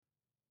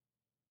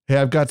Hey,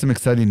 I've got some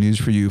exciting news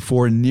for you.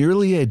 For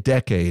nearly a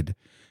decade,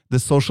 the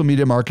Social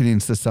Media Marketing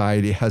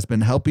Society has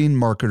been helping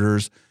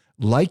marketers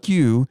like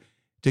you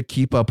to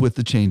keep up with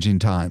the changing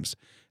times.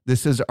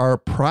 This is our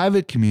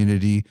private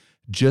community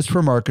just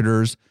for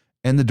marketers,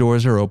 and the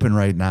doors are open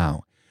right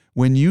now.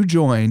 When you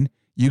join,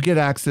 you get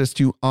access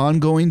to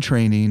ongoing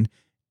training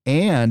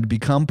and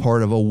become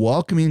part of a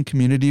welcoming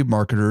community of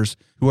marketers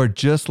who are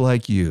just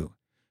like you.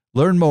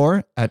 Learn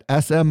more at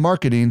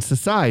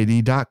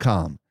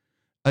smmarketingsociety.com.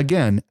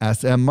 Again,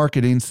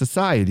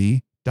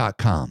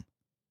 smmarketingsociety.com.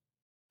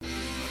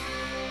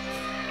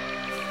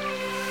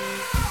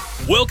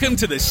 Welcome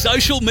to the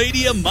Social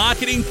Media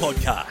Marketing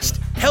Podcast,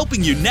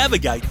 helping you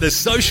navigate the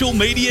social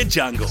media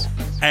jungle.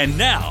 And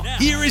now,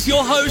 here is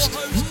your host,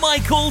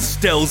 Michael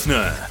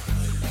Stelzner.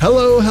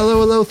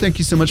 Hello. Thank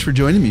you so much for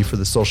joining me for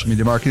the Social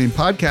Media Marketing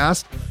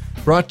Podcast,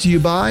 brought to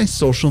you by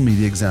Social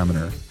Media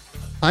Examiner.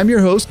 I'm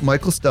your host,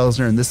 Michael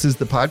Stelzner, and this is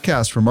the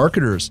podcast for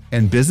marketers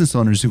and business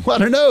owners who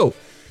want to know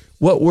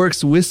what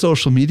works with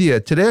social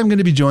media. Today, I'm going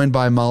to be joined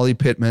by Molly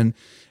Pittman,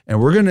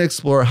 and we're going to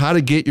explore how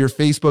to get your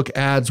Facebook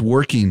ads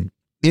working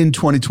in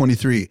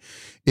 2023.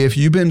 If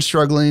you've been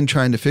struggling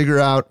trying to figure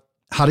out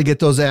how to get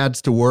those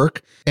ads to work,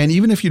 and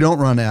even if you don't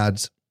run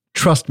ads,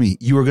 trust me,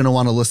 you are going to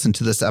want to listen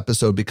to this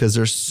episode because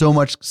there's so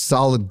much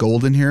solid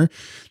gold in here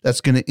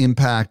that's going to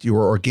impact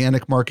your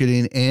organic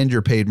marketing and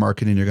your paid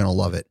marketing. You're going to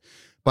love it.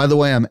 By the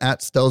way, I'm at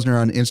Stelzner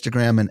on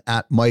Instagram and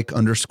at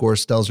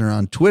Mike_Stelzner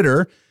on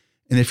Twitter.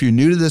 And if you're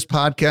new to this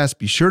podcast,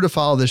 be sure to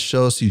follow this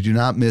show so you do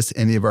not miss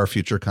any of our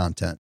future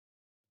content.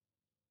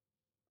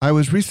 I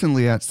was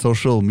recently at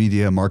Social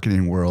Media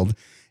Marketing World,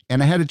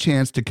 and I had a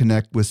chance to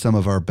connect with some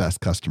of our best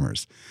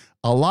customers.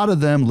 A lot of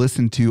them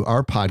listen to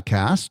our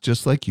podcast,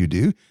 just like you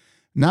do.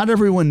 Not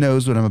everyone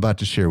knows what I'm about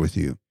to share with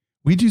you.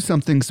 We do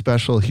something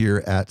special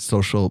here at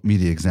Social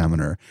Media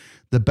Examiner.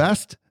 The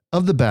best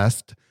of the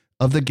guests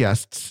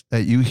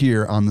that you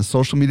hear on the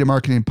Social Media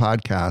Marketing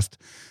Podcast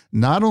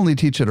not only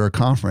teach at our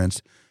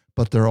conference,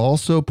 but they're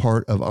also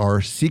part of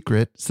our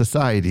secret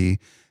society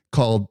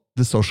called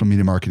the Social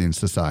Media Marketing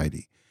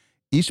Society.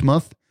 Each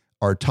month,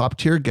 our top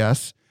tier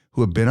guests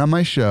who have been on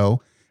my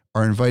show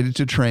are invited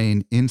to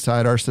train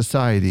inside our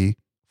society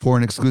for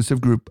an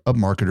exclusive group of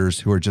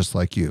marketers who are just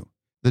like you.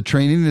 The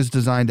training is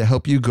designed to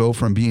help you go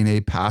from being a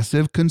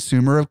passive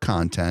consumer of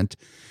content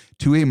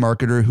to a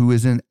marketer who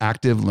is in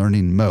active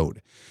learning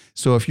mode.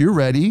 So if you're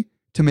ready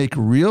to make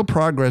real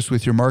progress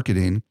with your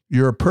marketing,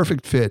 you're a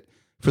perfect fit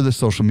for the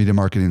Social Media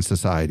Marketing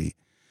Society.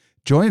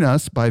 Join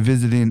us by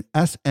visiting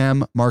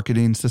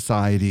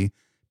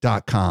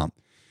smmarketingsociety.com.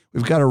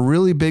 We've got a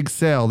really big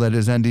sale that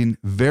is ending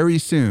very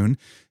soon,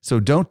 so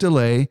don't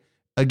delay.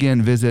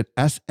 Again, visit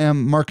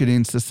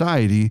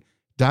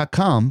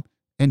smmarketingsociety.com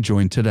and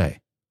join today.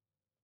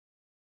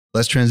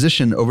 Let's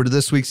transition over to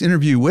this week's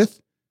interview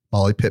with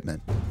Molly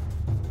Pittman.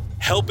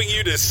 Helping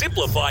you to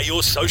simplify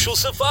your social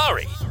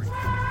safari.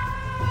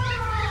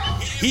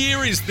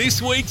 Here is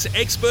this week's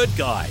expert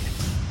guide.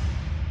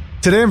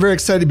 Today, I'm very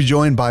excited to be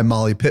joined by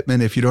Molly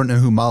Pittman. If you don't know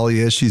who Molly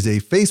is, she's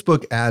a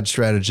Facebook ad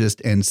strategist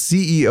and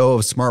CEO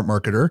of Smart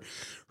Marketer.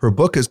 Her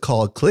book is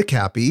called Click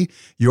Happy,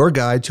 Your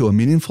Guide to a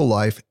Meaningful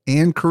Life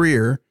and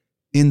Career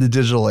in the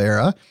Digital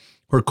Era.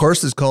 Her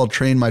course is called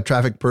Train My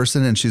Traffic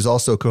Person, and she's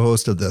also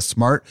co-host of the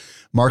Smart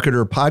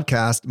Marketer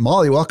podcast.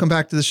 Molly, welcome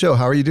back to the show.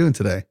 How are you doing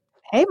today?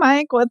 Hey,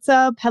 Mike. What's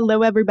up?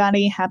 Hello,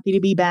 everybody. Happy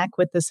to be back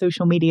with the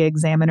Social Media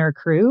Examiner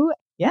crew.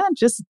 Yeah,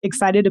 just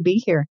excited to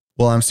be here.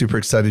 Well, I'm super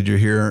excited you're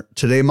here.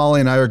 Today, Molly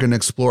and I are going to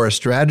explore a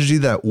strategy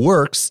that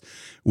works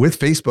with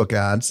Facebook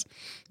ads.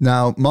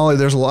 Now, Molly,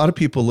 there's a lot of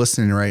people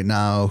listening right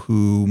now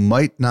who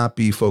might not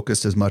be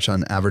focused as much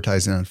on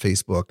advertising on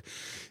Facebook.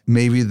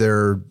 Maybe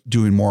they're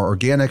doing more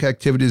organic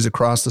activities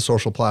across the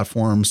social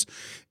platforms,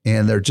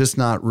 and they're just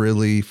not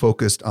really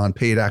focused on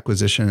paid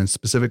acquisition and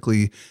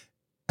specifically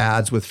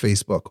ads with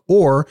Facebook.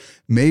 Or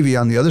maybe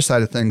on the other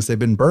side of things, they've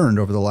been burned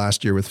over the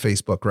last year with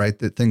Facebook, right?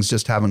 That things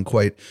just haven't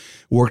quite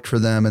worked for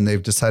them and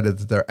they've decided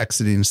that they're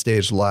exiting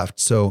stage left.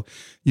 So,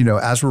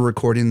 as we're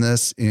recording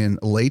this in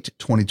late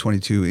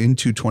 2022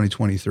 into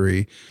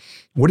 2023,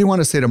 what do you want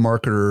to say to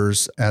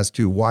marketers as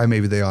to why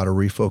maybe they ought to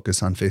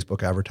refocus on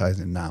Facebook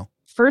advertising now?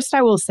 First,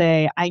 I will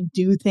say, I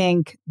do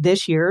think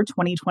this year,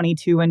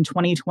 2022 and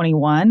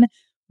 2021,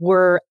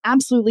 were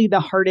absolutely the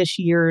hardest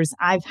years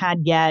I've had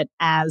yet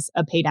as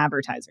a paid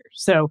advertiser.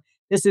 So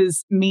this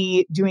is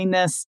me doing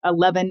this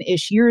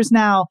 11-ish years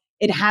now.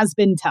 It has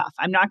been tough.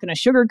 I'm not going to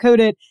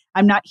sugarcoat it.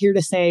 I'm not here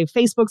to say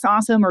Facebook's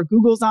awesome or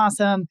Google's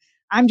awesome.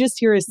 I'm just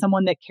here as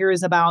someone that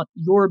cares about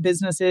your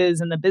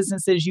businesses and the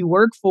businesses you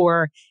work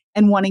for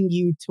and wanting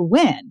you to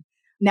win.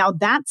 Now,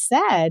 that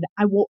said,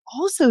 I will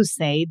also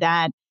say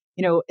that,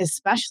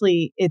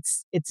 especially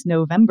it's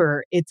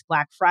November, it's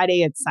Black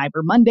Friday, it's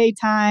Cyber Monday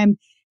time.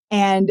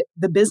 And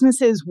the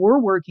businesses we're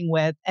working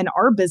with and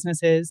our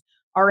businesses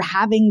are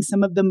having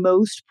some of the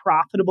most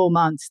profitable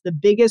months, the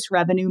biggest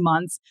revenue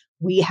months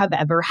we have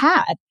ever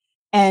had.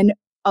 And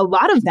a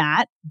lot of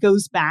that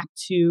goes back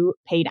to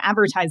paid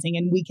advertising,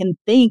 and we can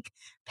thank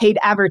paid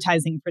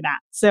advertising for that.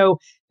 So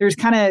there's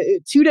kind of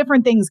two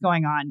different things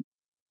going on.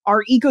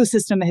 our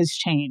ecosystem has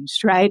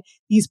changed, right?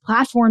 These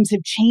platforms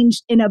have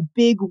changed in a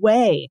big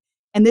way.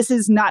 And this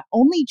has not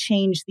only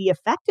changed the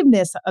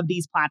effectiveness of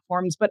these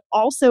platforms, but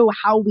also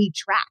how we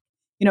track.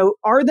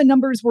 Are the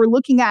numbers we're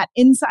looking at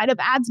inside of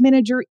Ads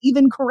Manager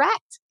even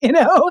correct?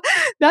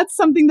 That's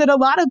something that a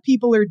lot of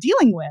people are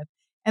dealing with.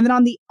 And then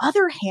on the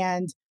other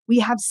hand, we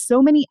have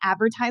so many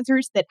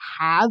advertisers that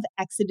have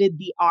exited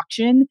the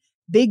auction,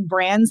 big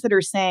brands that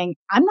are saying,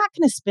 I'm not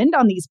going to spend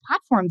on these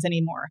platforms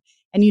anymore.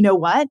 And you know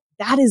what?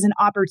 That is an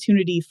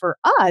opportunity for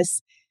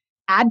us.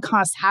 Ad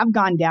costs have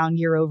gone down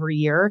year over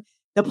year.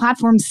 The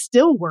platform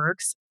still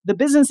works. The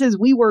businesses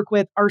we work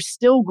with are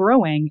still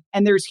growing,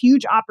 and there's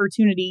huge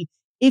opportunity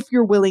if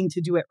you're willing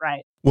to do it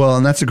right. Well,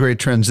 and that's a great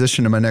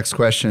transition to my next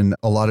question.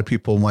 A lot of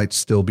people might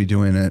still be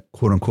doing it,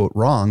 quote unquote,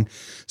 wrong.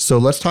 So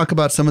let's talk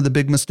about some of the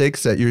big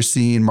mistakes that you're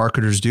seeing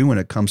marketers do when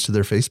it comes to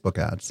their Facebook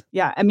ads.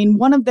 Yeah,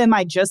 one of them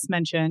I just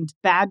mentioned,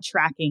 bad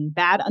tracking,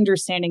 bad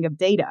understanding of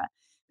data.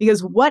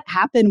 Because what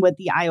happened with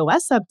the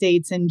iOS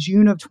updates in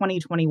June of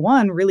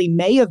 2021, really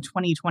May of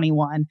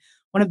 2021,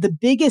 one of the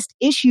biggest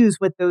issues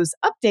with those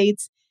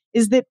updates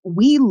is that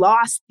we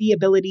lost the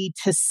ability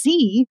to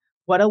see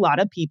what a lot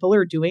of people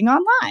are doing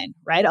online,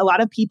 right? A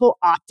lot of people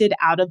opted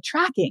out of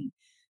tracking.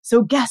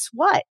 So guess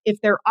what?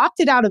 If they're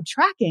opted out of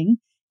tracking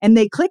and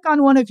they click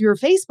on one of your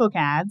Facebook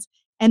ads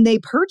and they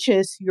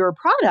purchase your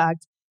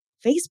product,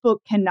 Facebook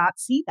cannot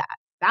see that.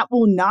 That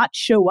will not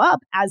show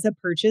up as a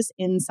purchase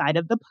inside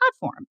of the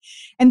platform.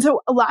 And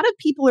so a lot of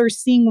people are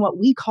seeing what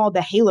we call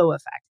the halo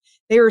effect.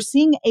 They are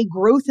seeing a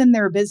growth in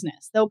their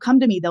business. They'll come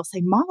to me, they'll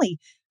say, Molly,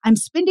 I'm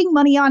spending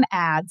money on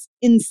ads.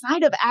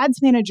 Inside of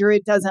Ads Manager,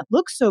 it doesn't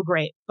look so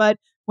great. But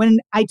when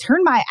I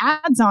turn my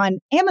ads on,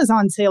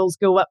 Amazon sales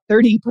go up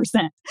 30%.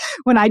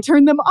 When I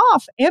turn them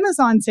off,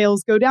 Amazon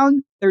sales go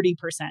down 30%,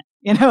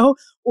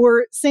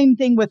 or same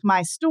thing with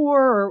my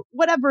store or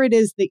whatever it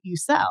is that you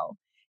sell.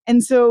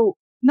 And so,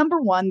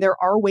 number one,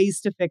 there are ways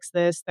to fix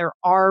this. There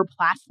are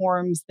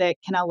platforms that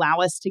can allow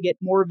us to get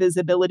more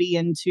visibility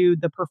into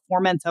the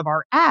performance of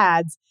our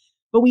ads.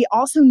 But we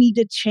also need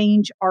to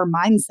change our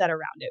mindset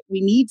around it. We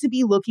need to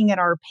be looking at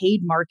our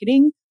paid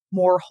marketing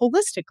more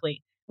holistically.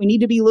 We need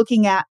to be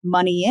looking at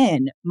money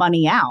in,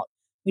 money out.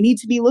 We need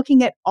to be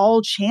looking at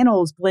all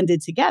channels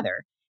blended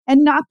together.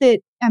 And not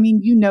that,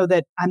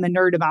 that I'm a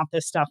nerd about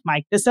this stuff,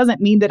 Mike. This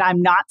doesn't mean that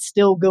I'm not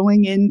still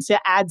going into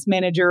Ads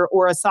Manager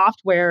or a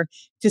software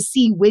to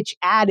see which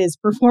ad is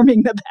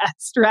performing the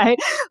best, right?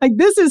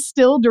 This is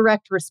still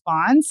direct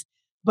response.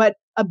 But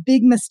a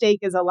big mistake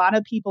is a lot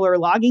of people are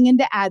logging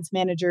into Ads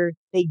Manager.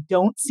 They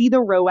don't see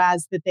the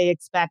ROAS that they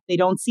expect. They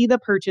don't see the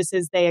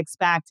purchases they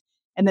expect.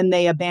 And then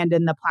they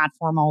abandon the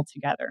platform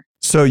altogether.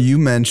 So you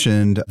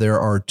mentioned there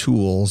are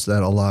tools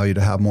that allow you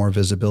to have more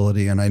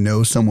visibility. And I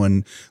know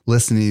someone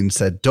listening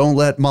said, don't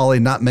let Molly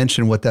not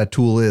mention what that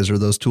tool is or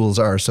those tools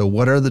are. So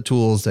what are the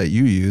tools that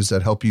you use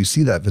that help you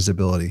see that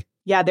visibility?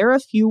 Yeah, there are a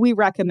few we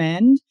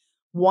recommend.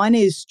 One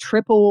is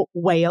Triple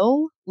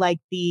Whale, like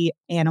the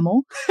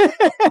animal,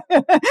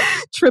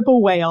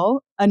 Triple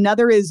Whale.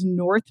 Another is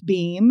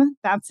Northbeam.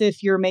 That's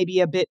if you're maybe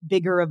a bit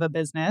bigger of a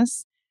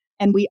business.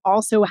 And we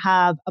also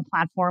have a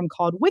platform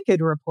called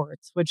Wicked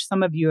Reports, which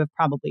some of you have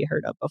probably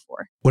heard of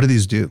before. What do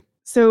these do?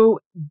 So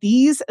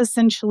these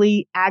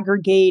essentially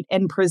aggregate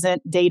and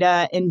present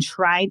data and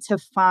try to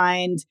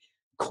find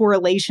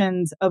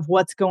correlations of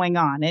what's going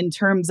on in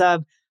terms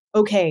of,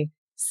 okay,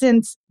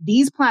 since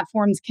these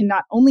platforms can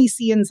not only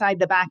see inside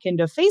the back end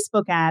of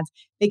Facebook ads,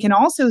 they can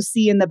also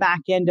see in the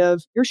back end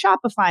of your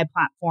Shopify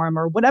platform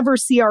or whatever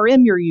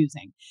CRM you're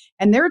using.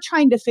 And they're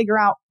trying to figure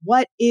out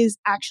what is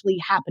actually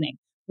happening.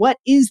 What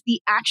is the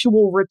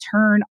actual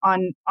return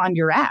on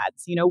your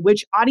ads?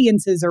 Which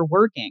audiences are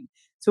working?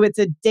 So it's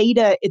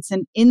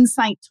an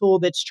insight tool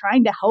that's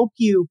trying to help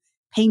you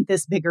paint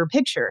this bigger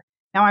picture.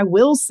 Now, I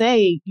will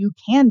say you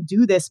can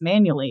do this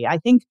manually. I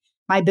think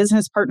my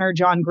business partner,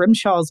 John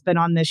Grimshaw, has been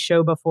on this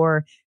show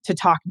before to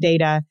talk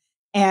data.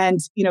 And,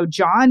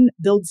 John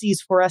builds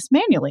these for us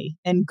manually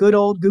in good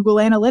old Google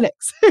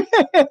Analytics.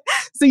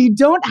 So you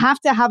don't have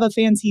to have a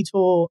fancy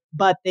tool,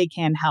 but they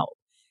can help.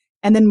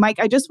 And then, Mike,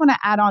 I just want to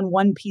add on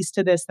one piece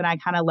to this that I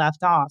kind of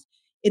left off.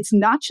 It's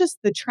not just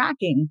the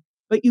tracking,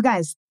 but you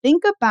guys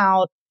think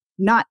about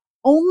not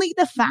only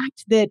the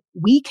fact that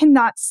we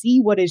cannot see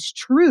what is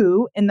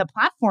true in the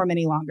platform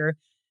any longer.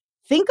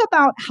 Think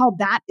about how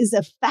that is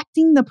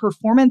affecting the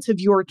performance of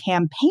your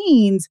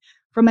campaigns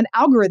from an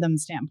algorithm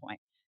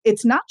standpoint.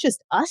 It's not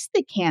just us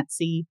that can't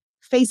see,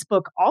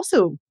 Facebook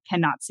also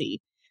cannot see.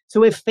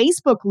 So if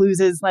Facebook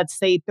loses, let's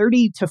say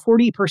 30 to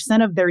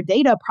 40% of their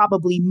data,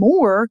 probably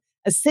more,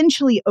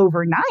 essentially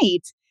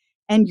overnight,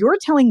 and you're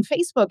telling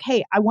Facebook,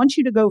 hey, I want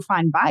you to go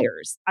find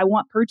buyers. I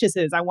want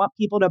purchases. I want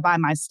people to buy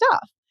my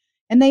stuff.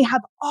 And they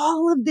have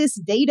all of this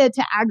data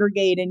to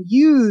aggregate and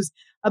use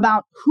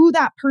about who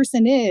that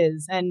person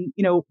is and,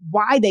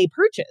 why they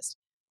purchased.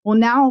 Well,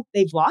 now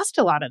they've lost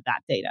a lot of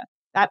that data.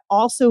 That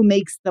also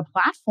makes the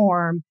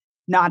platform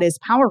not as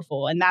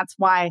powerful. And that's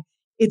why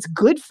it's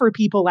good for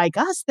people like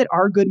us that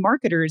are good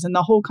marketers. And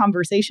the whole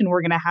conversation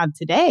we're going to have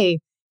today,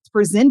 it's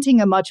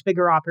presenting a much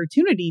bigger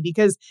opportunity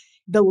because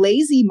the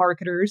lazy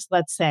marketers,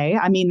 let's say,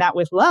 I mean that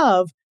with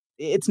love,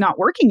 it's not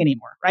working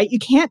anymore, right? You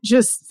can't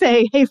just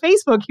say, hey,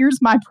 Facebook, here's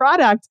my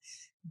product.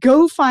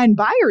 Go find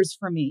buyers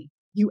for me.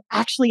 You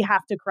actually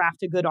have to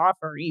craft a good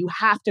offer. You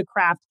have to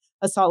craft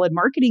a solid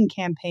marketing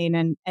campaign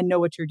and know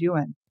what you're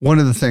doing. One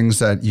of the things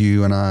that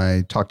you and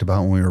I talked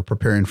about when we were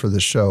preparing for the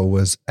show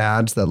was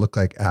ads that look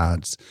like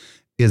ads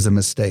is a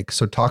mistake.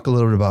 So talk a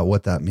little bit about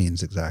what that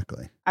means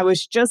exactly. I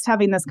was just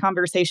having this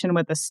conversation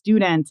with a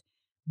student.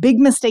 Big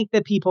mistake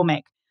that people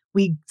make.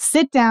 We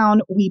sit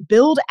down, we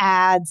build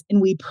ads,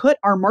 and we put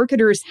our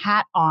marketer's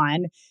hat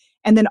on.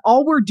 And then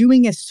all we're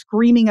doing is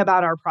screaming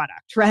about our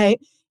product, right?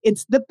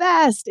 It's the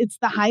best. It's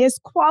the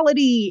highest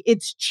quality.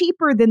 It's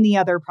cheaper than the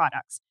other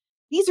products.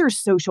 These are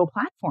social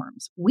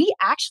platforms. We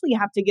actually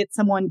have to get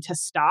someone to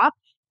stop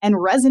and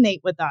resonate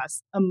with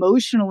us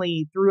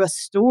emotionally through a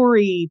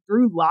story,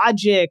 through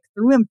logic,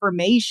 through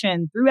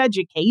information, through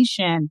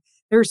education.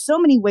 There's so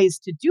many ways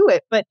to do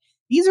it, but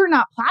these are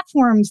not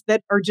platforms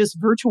that are just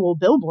virtual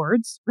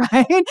billboards,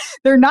 right?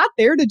 They're not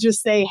there to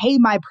just say, hey,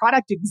 my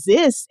product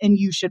exists and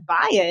you should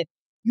buy it.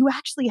 You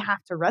actually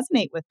have to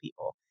resonate with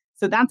people.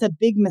 So that's a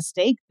big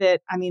mistake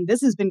that, I mean,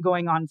 this has been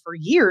going on for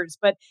years,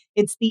 but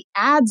it's the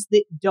ads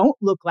that don't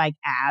look like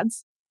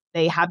ads.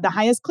 They have the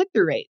highest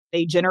click-through rate.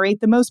 They generate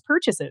the most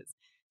purchases.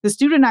 The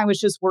student I was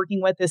just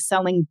working with is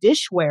selling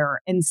dishware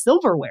and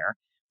silverware,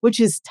 which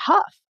is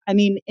tough. I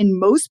mean, in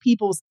most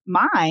people's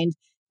mind,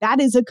 that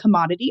is a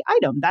commodity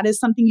item. That is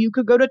something you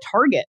could go to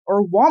Target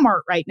or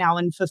Walmart right now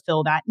and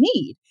fulfill that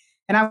need.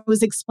 And I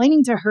was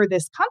explaining to her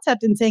this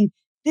concept and saying,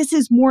 this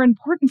is more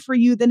important for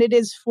you than it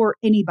is for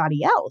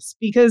anybody else.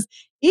 Because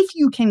if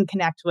you can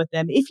connect with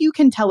them, if you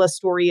can tell a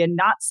story and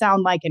not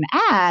sound like an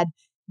ad,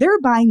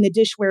 they're buying the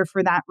dishware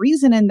for that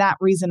reason and that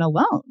reason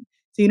alone.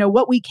 So,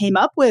 what we came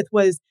up with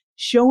was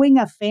showing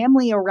a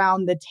family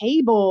around the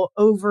table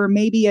over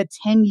maybe a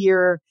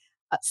 10-year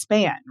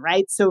span,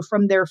 right? So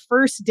from their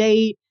first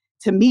date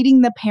to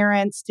meeting the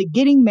parents, to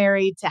getting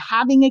married, to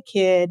having a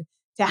kid,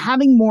 to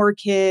having more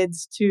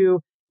kids,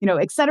 to,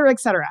 et cetera, et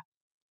cetera.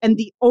 And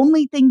the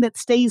only thing that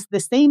stays the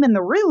same in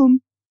the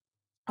room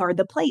are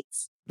the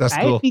plates. That's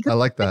right? cool. Because I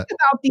like that. think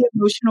about the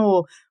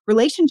emotional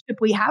relationship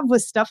we have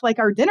with stuff like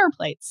our dinner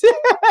plates.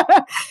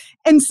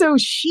 And so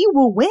she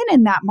will win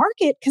in that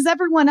market because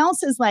everyone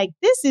else is like,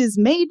 this is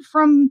made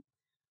from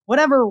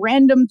whatever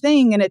random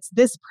thing and it's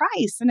this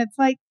price. And it's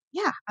like,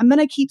 yeah, I'm going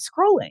to keep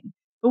scrolling.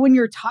 But when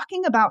you're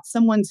talking about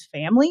someone's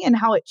family and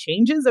how it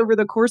changes over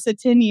the course of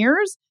 10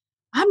 years,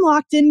 I'm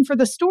locked in for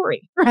the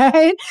story,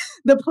 right?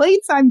 The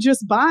plates I'm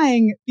just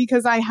buying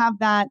because I have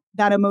that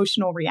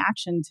emotional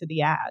reaction to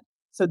the ad.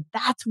 So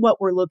that's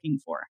what we're looking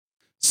for.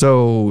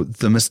 So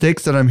the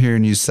mistakes that I'm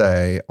hearing you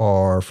say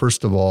are,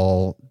 first of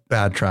all,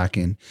 bad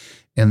tracking.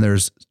 And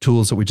there's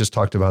tools that we just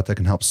talked about that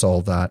can help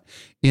solve that.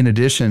 In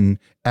addition,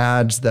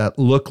 ads that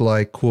look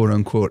like quote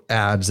unquote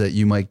ads that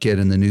you might get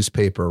in the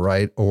newspaper,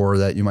 right? Or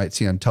that you might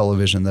see on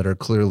television that are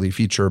clearly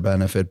feature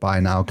benefit, buy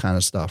now kind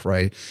of stuff,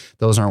 right?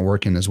 Those aren't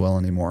working as well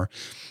anymore.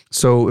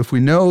 So if we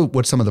know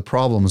what some of the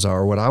problems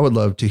are, what I would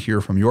love to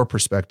hear from your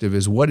perspective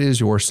is, what is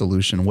your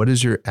solution? What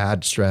is your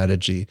ad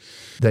strategy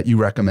that you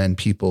recommend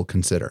people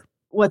consider?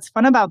 What's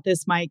fun about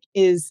this, Mike,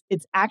 is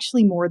it's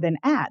actually more than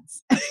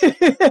ads.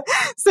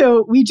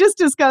 So we just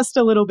discussed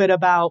a little bit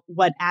about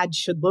what ads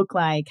should look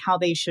like, how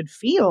they should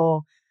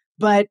feel.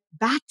 But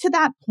back to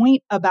that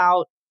point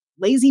about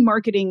lazy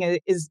marketing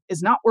is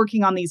not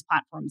working on these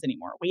platforms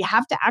anymore. We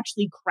have to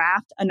actually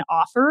craft an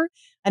offer,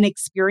 an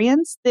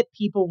experience that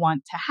people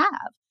want to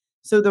have.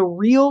 So the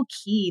real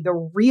key,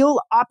 the real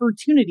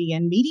opportunity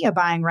in media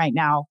buying right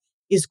now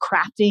is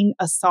crafting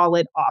a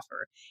solid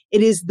offer.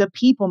 It is the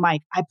people,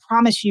 Mike. I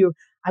promise you,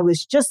 I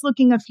was just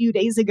looking a few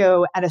days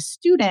ago at a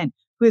student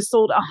who has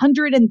sold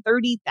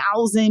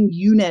 130,000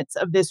 units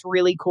of this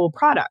really cool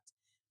product.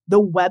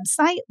 The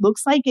website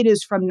looks like it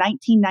is from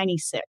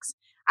 1996.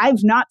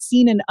 I've not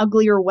seen an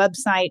uglier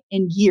website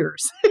in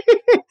years.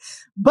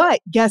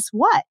 But guess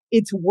what?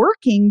 It's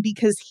working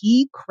because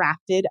he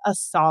crafted a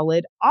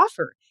solid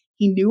offer.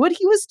 He knew what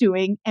he was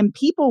doing and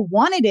people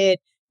wanted it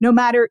no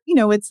matter,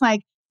 it's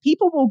like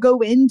people will go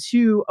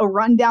into a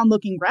rundown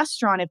looking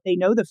restaurant if they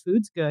know the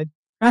food's good,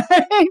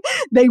 right?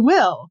 They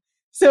will.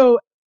 So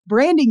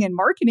branding and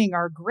marketing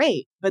are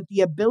great, but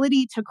the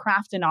ability to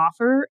craft an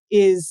offer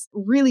is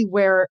really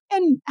where,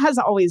 and has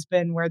always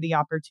been where the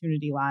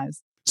opportunity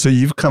lies. So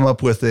you've come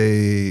up with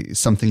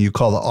something you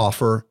call the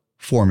offer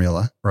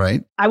formula,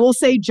 right? I will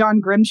say John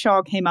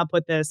Grimshaw came up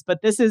with this,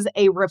 but this is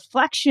a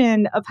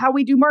reflection of how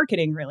we do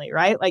marketing, really,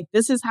 right? Like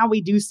this is how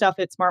we do stuff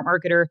at Smart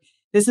Marketer.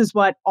 This is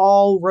what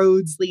all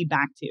roads lead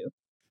back to.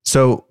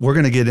 So we're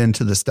going to get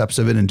into the steps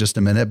of it in just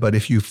a minute, but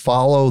if you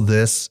follow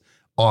this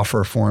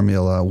offer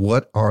formula,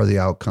 what are the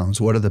outcomes?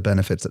 What are the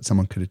benefits that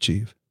someone could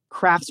achieve?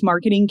 craft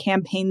marketing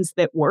campaigns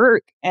that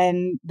work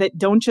and that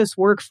don't just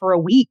work for a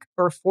week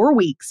or 4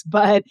 weeks,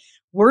 but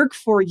work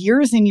for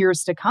years and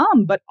years to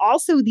come, but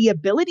also the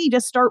ability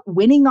to start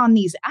winning on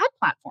these ad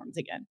platforms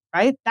again,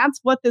 right? That's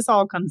what this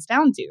all comes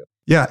down to.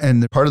 Yeah.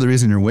 And part of the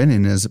reason you're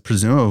winning is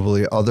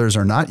presumably others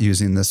are not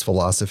using this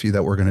philosophy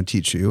that we're going to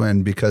teach you.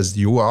 And because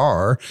you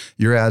are,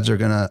 your ads are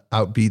going to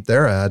outbeat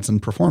their ads in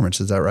performance.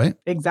 Is that right?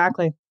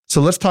 Exactly. So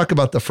let's talk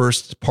about the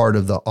first part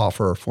of the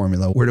offer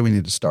formula. Where do we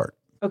need to start?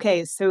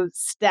 Okay. So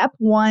step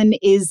 1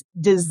 is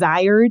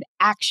desired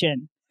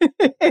action.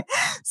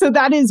 So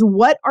that is,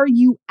 what are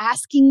you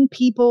asking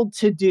people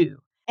to do?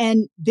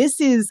 And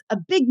this is a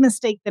big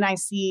mistake that I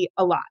see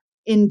a lot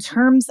in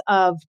terms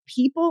of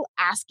people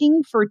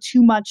asking for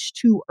too much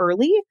too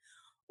early,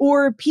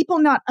 or people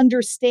not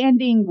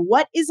understanding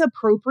what is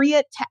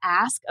appropriate to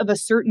ask of a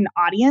certain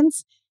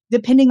audience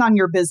depending on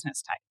your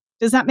business type.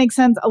 Does that make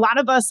sense? A lot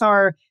of us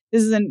are,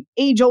 this is an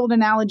age-old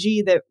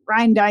analogy that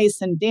Ryan Deiss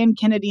and Dan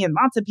Kennedy and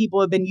lots of people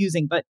have been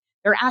using, but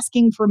they're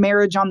asking for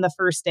marriage on the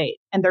first date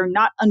and they're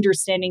not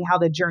understanding how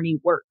the journey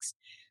works.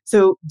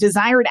 So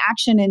desired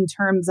action in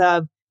terms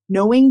of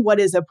knowing what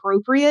is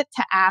appropriate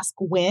to ask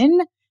when,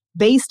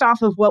 based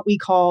off of what we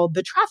call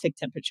the traffic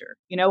temperature.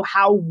 You know,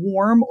 how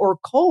warm or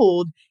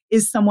cold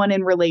is someone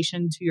in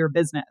relation to your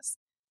business?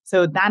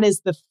 So that is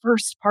the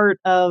first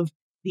part of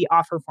the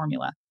offer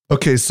formula.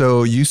 Okay,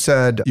 so you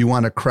said you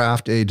want to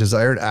craft a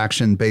desired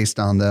action based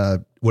on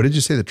what did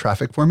you say, the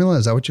traffic formula?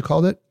 Is that what you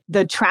called it?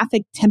 The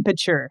traffic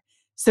temperature.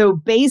 So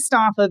based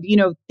off of,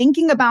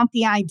 thinking about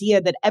the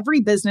idea that every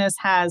business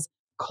has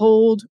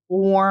cold,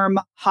 warm,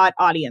 hot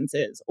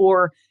audiences,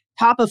 or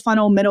top of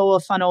funnel, middle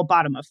of funnel,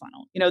 bottom of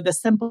funnel, the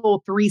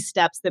simple 3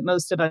 steps that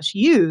most of us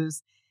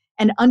use,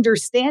 and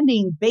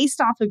understanding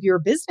based off of your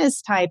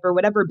business type or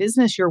whatever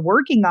business you're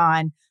working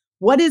on,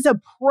 what is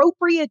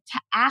appropriate to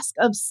ask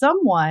of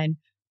someone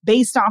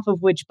based off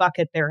of which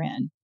bucket they're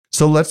in.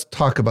 So let's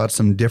talk about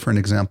some different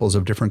examples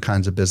of different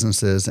kinds of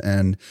businesses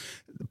and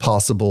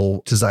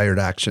possible desired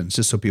actions,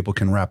 just so people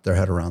can wrap their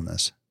head around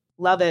this.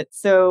 Love it.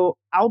 So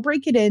I'll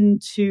break it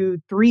into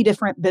 3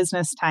 different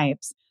business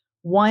types.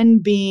 One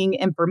being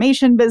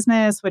information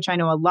business, which I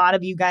know a lot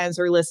of you guys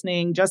are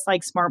listening, just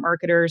like smart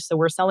marketers. So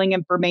we're selling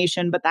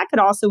information, but that could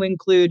also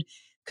include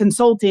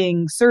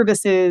consulting,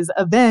 services,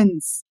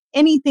 events,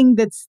 anything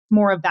that's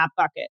more of that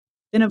bucket.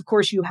 Then, of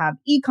course, you have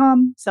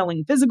e-com,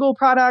 selling physical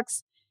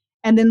products.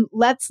 And then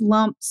let's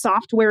lump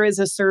software as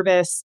a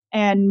service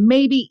and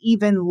maybe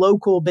even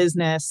local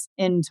business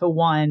into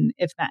one,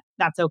 if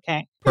that's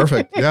okay.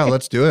 Perfect. Yeah,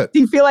 let's do it. Do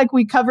you feel like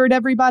we covered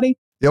everybody?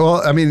 Yeah,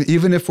 well, I mean,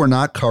 even if we're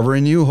not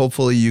covering you,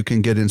 hopefully you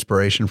can get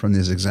inspiration from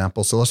these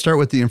examples. So let's start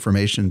with the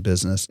information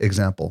business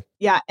example.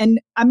 Yeah, and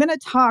I'm going to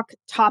talk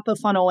top of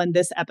funnel in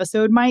this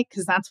episode, Mike,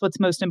 because that's what's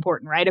most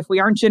important, right? If we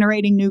aren't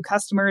generating new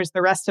customers,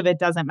 the rest of it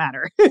doesn't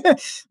matter.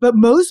 But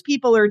most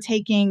people are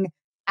taking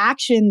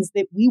actions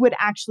that we would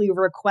actually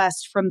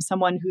request from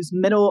someone who's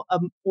middle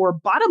or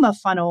bottom of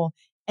funnel,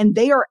 and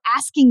they are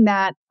asking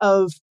that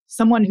of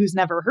someone who's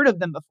never heard of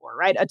them before,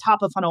 right? A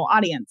top of funnel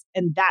audience,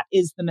 and that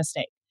is the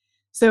mistake.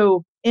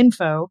 So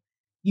info,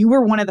 you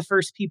were one of the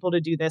first people to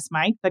do this,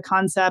 Mike, the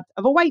concept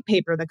of a white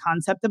paper, the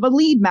concept of a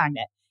lead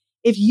magnet.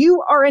 If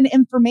you are an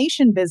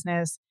information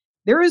business,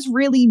 there is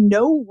really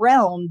no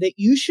realm that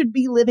you should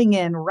be living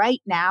in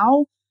right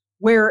now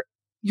where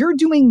you're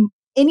doing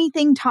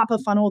anything top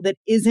of funnel that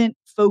isn't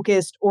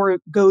focused or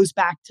goes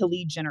back to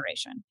lead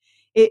generation.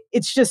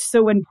 It's just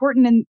so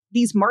important. And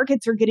these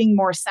markets are getting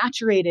more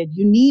saturated.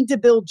 You need to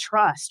build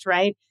trust,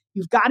 right?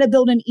 You've got to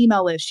build an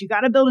email list. You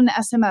got to build an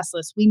SMS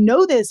list. We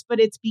know this, but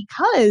it's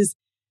because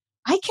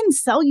I can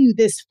sell you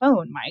this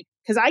phone, Mike,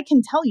 because I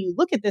can tell you,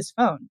 look at this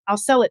phone. I'll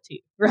sell it to you,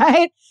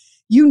 right?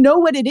 You know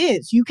what it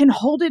is. You can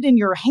hold it in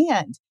your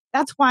hand.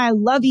 That's why I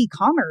love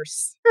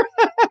e-commerce.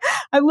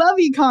 I love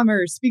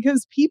e-commerce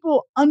because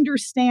people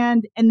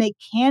understand and they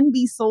can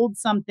be sold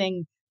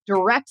something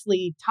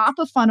directly, top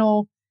of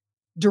funnel,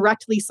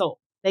 directly sold.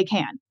 They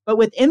can. But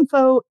with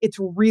info, it's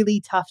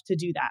really tough to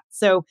do that.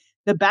 So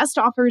the best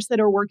offers that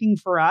are working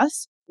for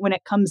us when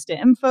it comes to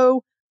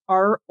info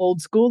are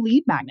old school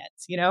lead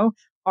magnets,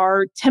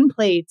 our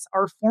templates,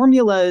 our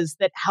formulas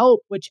that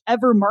help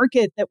whichever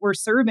market that we're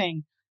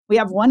serving. We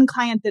have one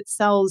client that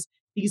sells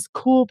these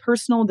cool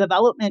personal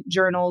development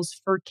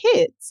journals for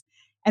kids.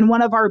 And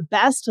one of our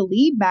best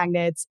lead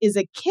magnets is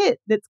a kit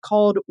that's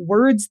called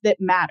Words That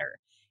Matter.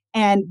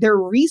 And they're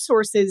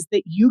resources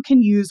that you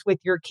can use with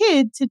your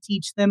kid to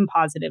teach them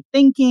positive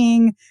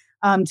thinking,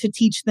 to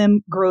teach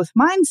them growth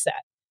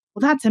mindset.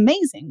 Well, that's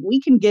amazing.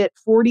 We can get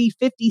 40,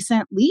 50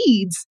 cent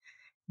leads,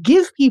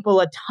 give people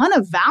a ton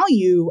of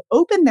value,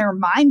 open their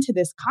mind to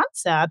this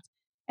concept,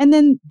 and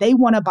then they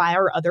want to buy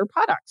our other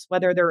products,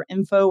 whether they're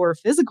info or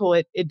physical,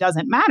 it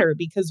doesn't matter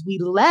because we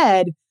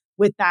led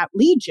with that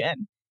lead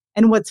gen.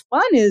 And what's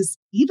fun is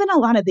even a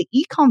lot of the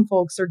e-com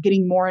folks are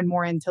getting more and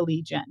more into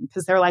lead gen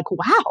because they're like,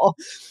 wow,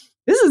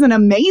 this is an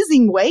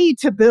amazing way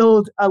to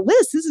build a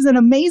list. This is an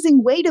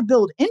amazing way to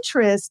build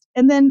interest.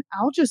 And then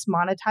I'll just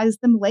monetize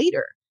them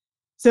later.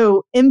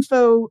 So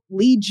info,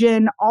 lead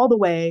gen, all the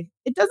way.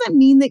 It doesn't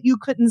mean that you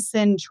couldn't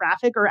send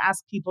traffic or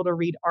ask people to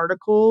read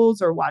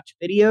articles or watch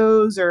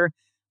videos or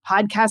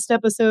podcast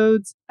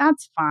episodes.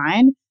 That's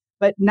fine.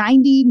 But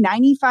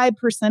 95%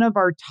 of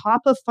our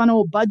top of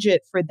funnel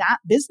budget for that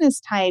business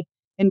type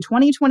in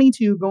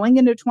 2022 going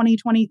into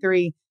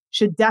 2023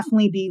 should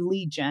definitely be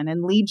lead gen.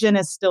 And lead gen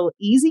is still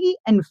easy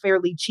and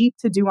fairly cheap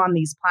to do on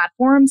these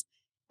platforms.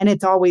 And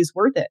it's always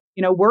worth it.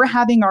 We're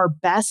having our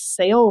best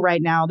sale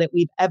right now that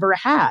we've ever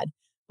had.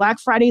 Black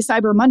Friday,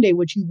 Cyber Monday,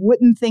 which you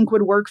wouldn't think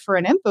would work for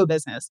an info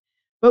business.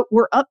 But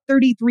we're up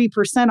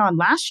 33% on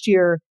last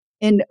year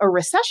in a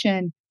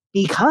recession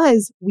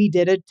because we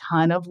did a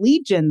ton of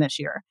lead gen this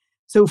year.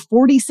 So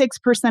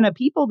 46% of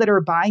people that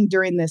are buying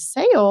during this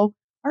sale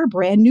are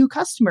brand new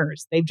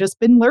customers. They've just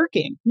been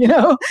lurking,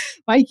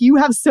 Mike, you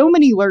have so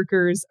many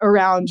lurkers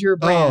around your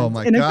brand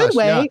in a good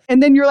way. Yeah.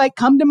 And then you're like,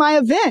 come to my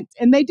event.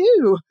 And they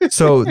do.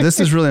 So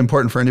this is really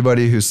important for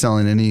anybody who's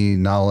selling any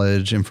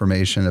knowledge,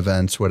 information,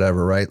 events,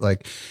 whatever, right?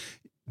 Like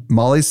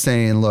Molly's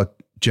saying, look,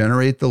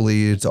 generate the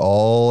leads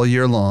all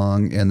year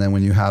long. And then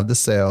when you have the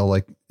sale,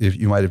 like if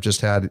you might have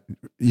just had,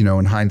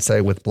 in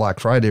hindsight with Black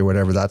Friday or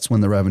whatever, that's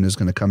when the revenue is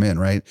going to come in,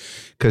 right?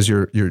 Because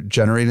you're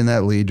generating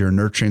that lead, you're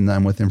nurturing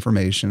them with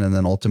information. And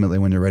then ultimately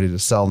when you're ready to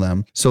sell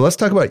them. So let's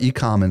talk about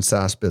e-com and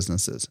SaaS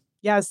businesses.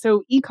 Yeah.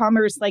 So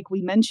e-commerce, like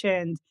we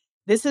mentioned,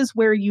 this is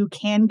where you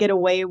can get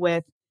away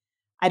with,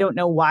 I don't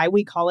know why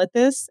we call it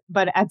this,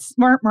 but at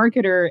Smart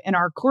Marketer in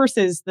our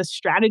courses, the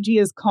strategy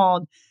is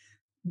called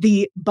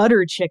the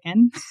butter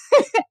chicken.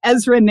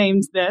 Ezra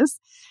names this.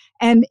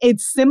 And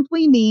it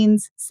simply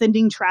means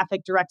sending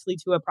traffic directly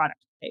to a product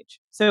page.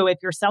 So if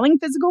you're selling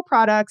physical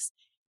products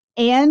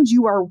and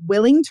you are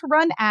willing to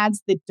run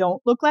ads that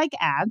don't look like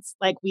ads,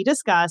 like we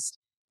discussed,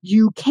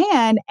 you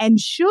can and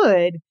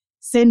should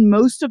send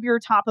most of your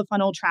top of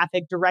funnel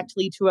traffic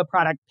directly to a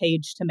product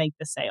page to make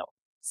the sale.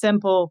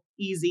 Simple,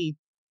 easy.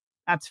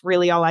 That's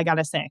really all I got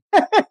to say.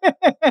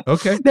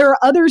 Okay. There are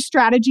other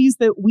strategies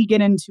that we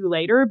get into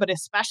later, but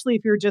especially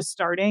if you're just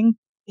starting,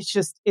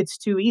 it's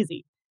too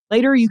easy.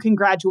 Later, you can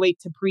graduate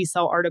to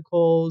pre-sale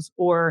articles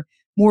or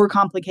more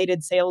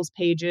complicated sales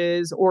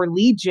pages or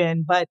lead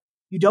gen, but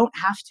you don't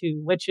have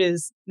to, which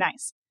is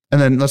nice.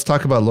 And then let's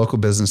talk about local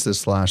businesses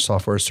 /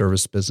 software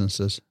service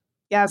businesses.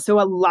 Yeah.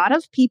 So a lot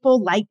of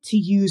people like to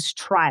use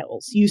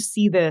trials. You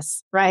see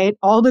this, right?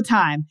 All the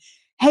time.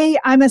 Hey,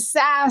 I'm a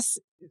SaaS.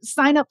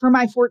 Sign up for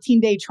my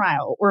 14-day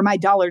trial or my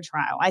 $1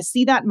 trial. I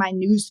see that in my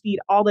newsfeed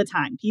all the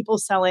time. People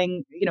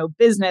selling,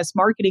 business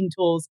marketing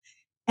tools.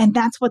 And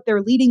that's what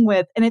they're leading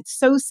with. And it's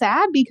so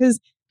sad because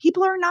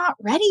people are not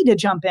ready to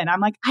jump in. I'm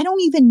like, I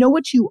don't even know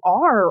what you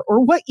are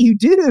or what you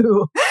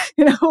do.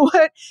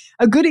 What?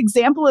 A good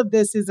example of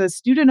this is a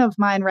student of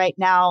mine right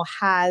now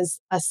has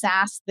a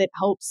SaaS that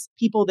helps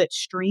people that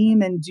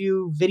stream and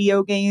do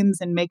video games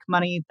and make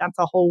money. That's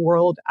a whole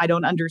world I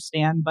don't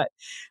understand, but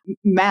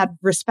mad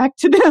respect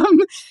to them.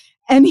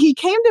 And he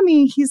came to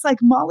me, he's like,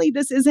 Molly,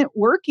 this isn't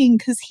working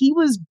because he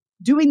was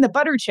doing the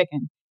butter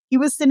chicken. He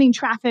was sending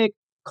traffic,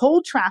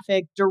 cold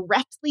traffic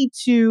directly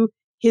to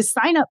his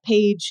sign up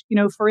page,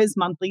 for his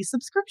monthly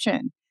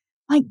subscription.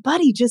 Like,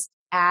 buddy, just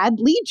add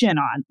lead gen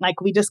on,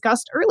 like we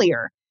discussed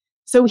earlier.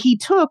 So he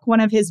took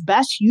one of his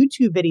best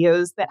YouTube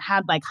videos that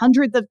had like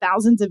hundreds of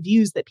thousands of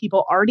views that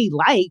people already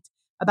liked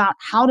about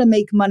how to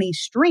make money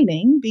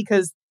streaming,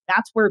 because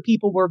that's where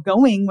people were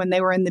going when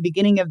they were in the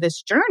beginning of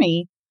this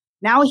journey.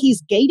 Now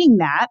he's gating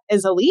that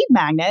as a lead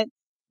magnet.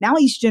 Now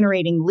he's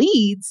generating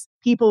leads.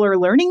 People are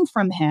learning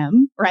from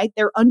him, right?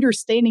 They're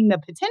understanding the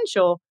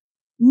potential.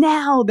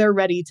 Now they're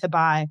ready to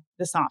buy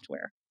the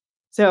software.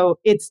 So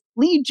it's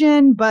lead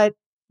gen, but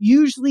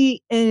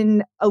usually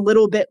in a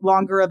little bit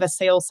longer of a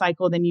sales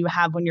cycle than you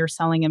have when you're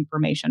selling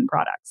information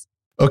products.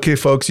 Okay,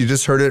 folks, you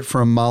just heard it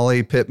from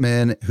Molly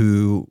Pittman,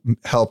 who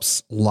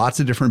helps lots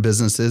of different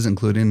businesses,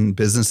 including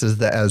businesses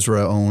that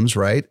Ezra owns,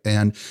 right?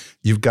 And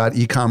you've got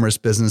e-commerce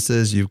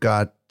businesses, you've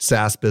got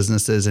SaaS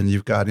businesses, and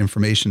you've got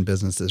information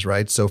businesses,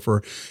 right? So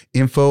for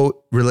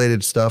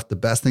info-related stuff, the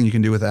best thing you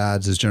can do with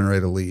ads is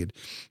generate a lead.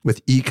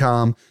 With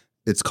e-com,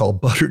 it's called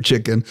butter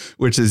chicken,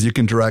 which is you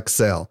can direct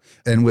sale.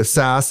 And with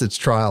SaaS, it's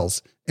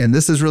trials. And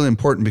this is really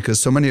important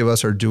because so many of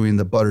us are doing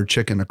the butter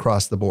chicken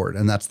across the board.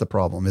 And that's the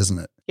problem, isn't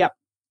it? Yep,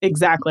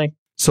 exactly.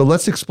 So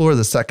let's explore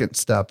the second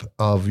step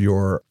of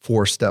your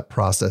 4-step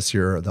process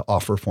here, the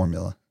offer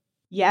formula.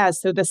 Yeah.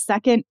 So the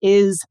second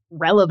is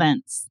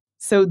relevance.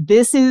 So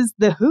this is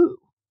the who,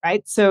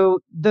 right? So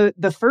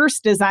the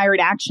first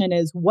desired action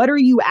is, what are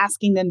you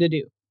asking them to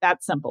do?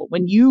 That's simple.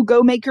 When you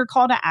go make your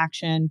call to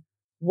action,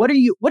 what are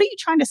you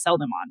trying to sell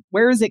them on?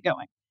 Where is it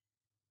going?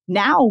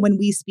 Now, when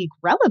we speak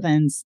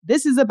relevance,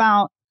 this is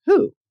about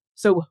who.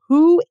 So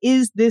who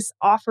is this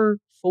offer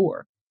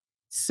for?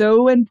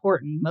 So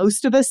important.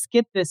 Most of us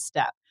skip this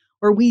step,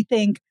 where we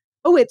think,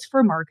 oh, it's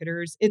for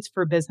marketers, it's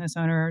for business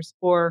owners,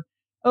 or,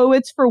 oh,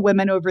 it's for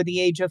women over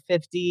the age of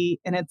 50.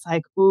 And it's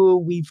like, oh,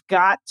 we've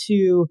got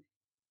to,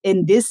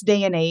 in this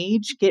day and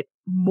age, get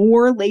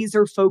more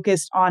laser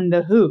focused on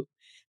the who.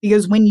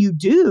 Because when you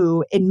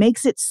do, it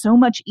makes it so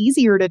much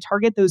easier to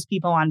target those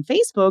people on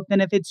Facebook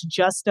than if it's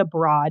just a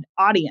broad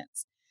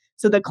audience.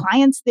 So the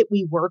clients that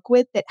we work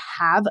with that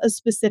have a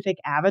specific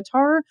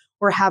avatar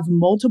or have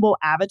multiple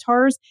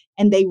avatars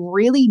and they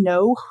really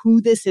know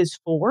who this is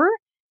for,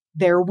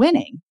 they're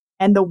winning.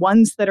 And the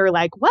ones that are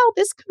like, well,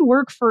 this could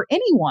work for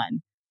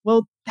anyone.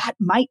 Well, that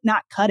might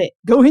not cut it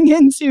going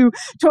into,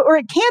 or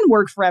it can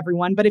work for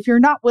everyone. But if you're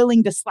not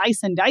willing to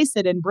slice and dice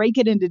it and break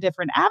it into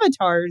different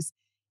avatars,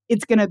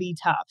 it's going to be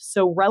tough.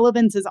 So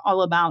relevance is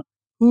all about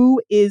who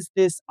is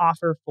this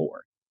offer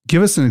for?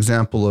 Give us an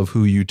example of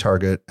who you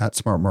target at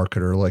Smart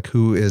Marketer. Like,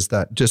 who is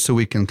that? Just so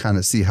we can kind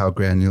of see how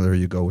granular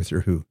you go with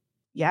your who.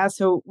 Yeah.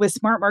 So with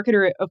Smart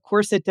Marketer, of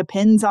course, it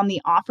depends on the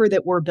offer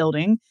that we're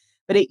building,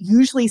 but it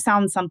usually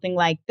sounds something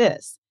like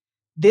this.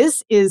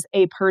 This is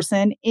a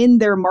person in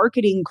their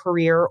marketing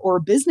career or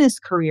business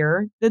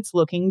career that's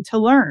looking to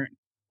learn.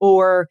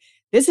 Or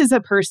this is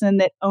a person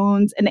that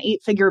owns an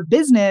 8-figure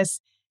business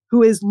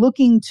who is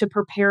looking to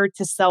prepare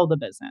to sell the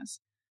business.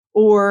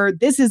 Or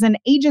this is an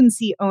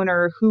agency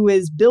owner who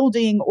is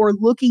building or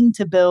looking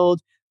to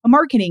build a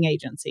marketing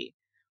agency.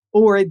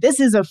 Or this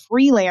is a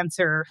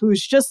freelancer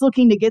who's just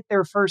looking to get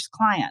their first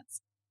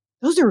clients.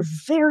 Those are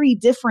very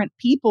different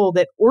people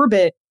that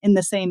orbit in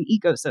the same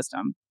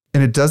ecosystem.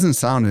 And it doesn't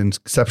sound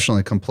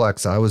exceptionally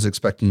complex. I was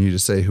expecting you to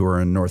say who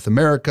are in North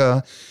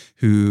America,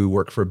 who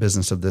work for a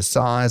business of this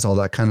size, all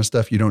that kind of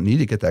stuff. You don't need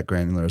to get that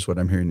granular is what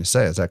I'm hearing you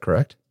say. Is that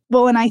correct?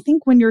 Well, and I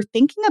think when you're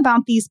thinking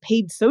about these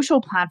paid social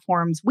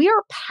platforms, we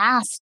are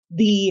past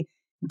the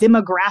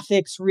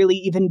demographics really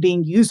even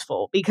being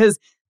useful because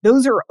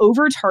those are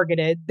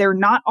over-targeted. They're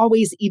not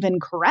always even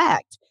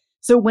correct.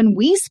 So when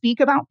we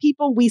speak about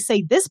people, we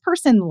say this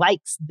person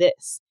likes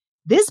this.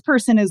 This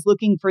person is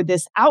looking for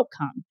this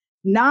outcome,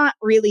 not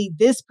really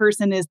this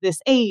person is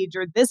this age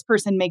or this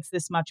person makes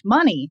this much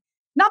money.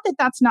 Not that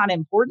that's not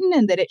important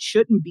and that it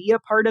shouldn't be a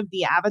part of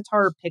the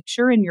avatar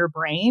picture in your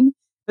brain.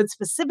 But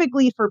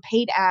specifically for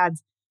paid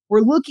ads,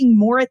 we're looking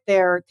more at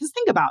because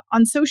think about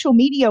on social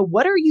media,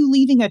 what are you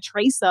leaving a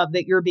trace of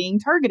that you're being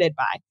targeted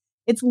by?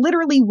 It's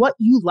literally what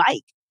you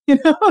like.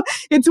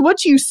 It's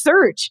what you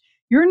search.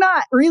 You're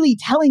not really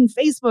telling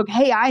Facebook,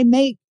 hey, I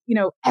make,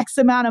 X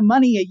amount of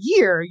money a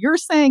year. You're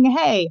saying,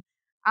 hey,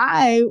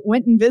 I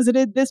went and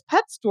visited this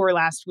pet store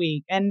last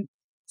week. And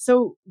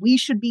so we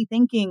should be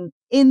thinking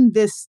in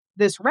this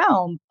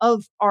realm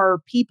of our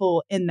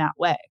people in that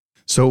way.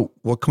 So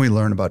what can we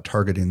learn about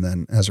targeting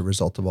then as a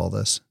result of all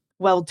this?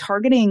 Well,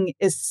 targeting,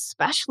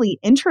 especially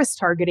interest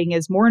targeting,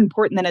 is more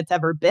important than it's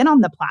ever been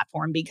on the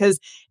platform because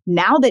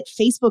now that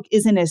Facebook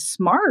isn't as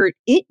smart,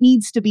 it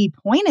needs to be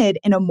pointed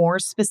in a more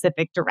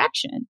specific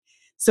direction.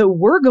 So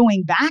we're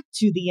going back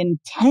to the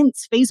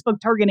intense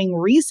Facebook targeting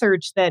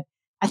research that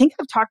I think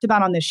I've talked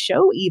about on this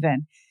show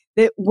even,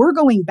 that we're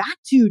going back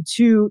to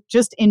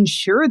just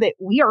ensure that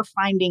we are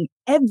finding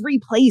every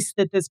place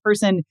that this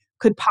person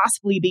could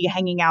possibly be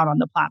hanging out on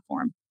the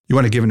platform. You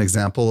want to give an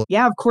example?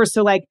 Yeah, of course.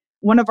 So like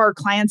one of our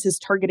clients is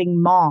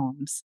targeting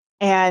moms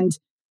and,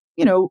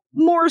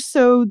 more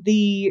so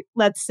the,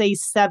 let's say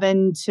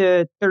 7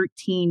 to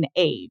 13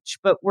 age,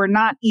 but we're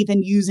not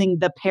even using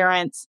the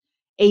parents'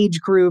 age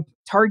group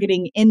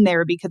targeting in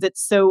there because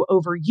it's so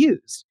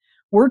overused.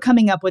 We're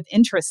coming up with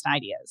interest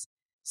ideas.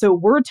 So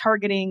we're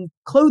targeting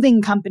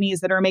clothing companies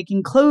that are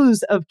making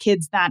clothes of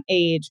kids that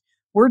age.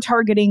 We're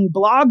targeting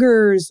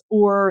bloggers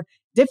or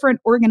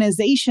different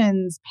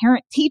organizations,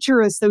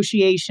 parent-teacher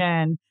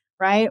association,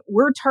 right?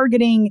 We're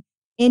targeting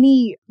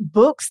any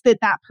books that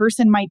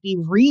person might be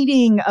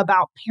reading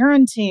about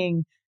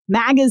parenting,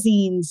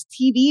 magazines,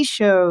 TV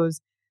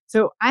shows.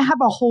 So I have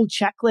a whole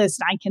checklist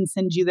I can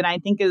send you that I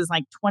think is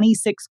like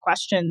 26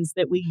 questions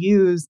that we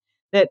use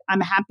that I'm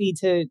happy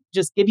to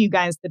just give you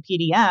guys the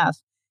PDF.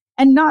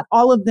 And not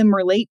all of them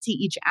relate to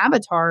each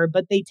avatar,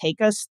 but they take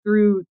us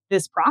through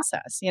this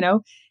process,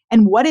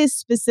 and what is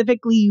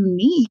specifically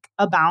unique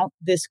about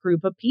this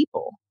group of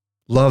people.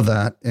 Love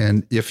that.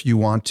 And if you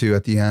want to,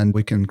 at the end,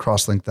 we can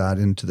cross-link that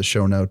into the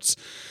show notes.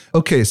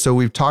 Okay, so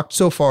we've talked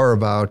so far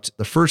about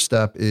the first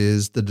step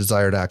is the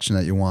desired action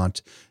that you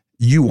want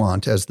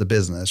as the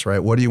business,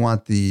 right? What do you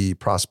want the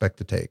prospect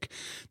to take?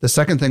 The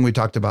second thing we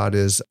talked about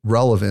is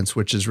relevance,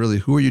 which is really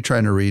who are you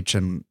trying to reach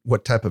and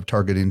what type of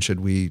targeting should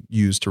we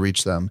use to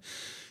reach them?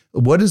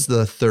 What is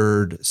the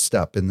third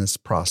step in this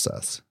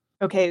process?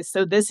 Okay,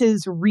 so this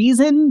is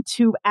reason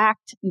to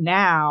act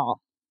now.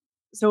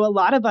 So a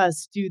lot of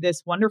us do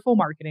this wonderful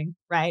marketing,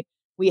 right?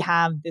 We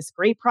have this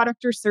great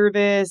product or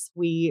service.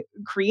 We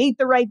create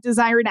the right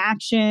desired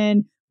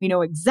action. We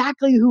know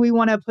exactly who we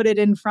want to put it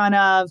in front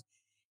of.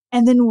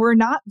 And then we're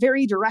not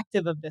very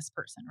directive of this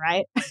person,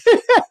 right?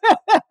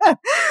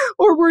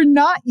 Or we're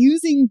not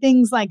using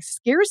things like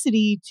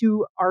scarcity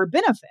to our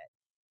benefit.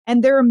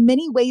 And there are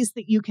many ways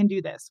that you can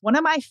do this. One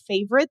of my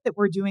favorite that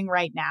we're doing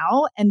right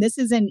now, and this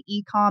is in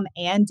e-com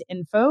and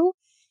info,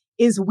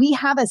 is we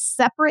have a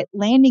separate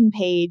landing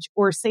page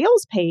or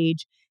sales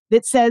page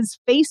that says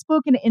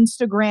Facebook and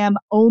Instagram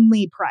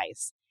only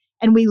price.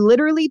 And we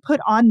literally put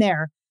on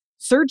there,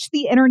 search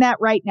the internet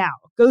right now.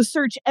 Go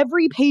search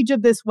every page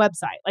of this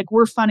website. Like,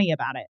 we're funny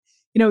about it.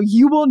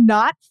 You will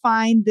not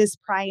find this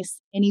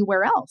price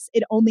anywhere else.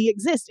 It only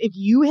exists. If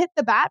you hit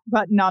the bat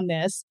button on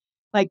this,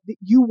 like,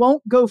 you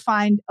won't go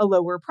find a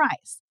lower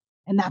price.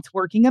 And that's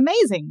working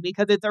amazing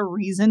because it's a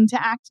reason to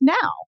act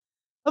now.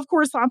 Of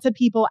course, lots of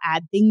people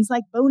add things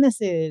like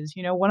bonuses.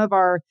 One of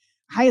our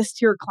highest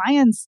tier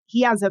clients,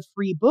 he has a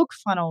free book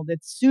funnel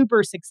that's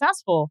super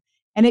successful.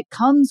 And it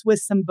comes with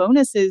some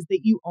bonuses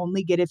that you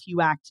only get if you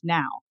act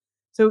now.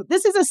 So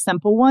this is a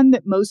simple one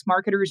that most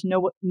marketers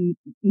know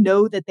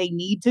that they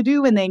need to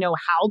do and they know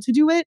how to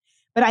do it.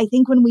 But I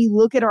think when we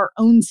look at our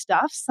own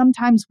stuff,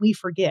 sometimes we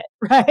forget,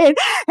 right?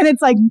 And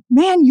it's like,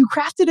 man, you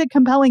crafted a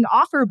compelling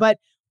offer, but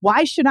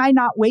why should I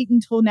not wait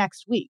until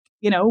next week?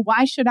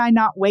 Why should I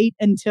not wait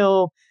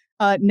until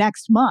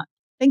next month?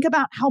 Think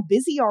about how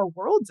busy our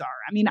worlds are.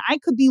 I mean, I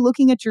could be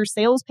looking at your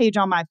sales page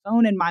on my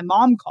phone and my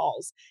mom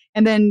calls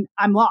and then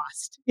I'm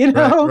lost,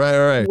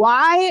 Right.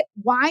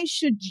 Why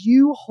should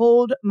you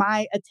hold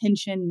my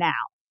attention now?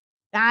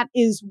 That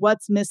is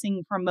what's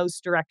missing from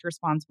most direct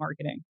response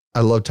marketing.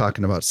 I love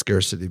talking about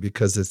scarcity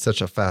because it's such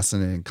a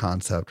fascinating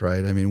concept,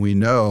 right? I mean, we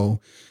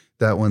know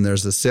that when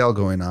there's a sale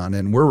going on,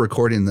 and we're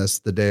recording this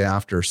the day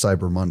after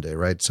Cyber Monday,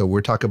 right? So we're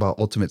talking about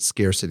ultimate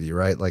scarcity,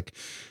 right? Like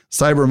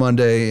Cyber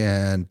Monday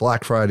and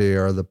Black Friday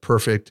are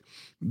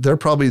they're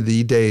probably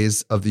the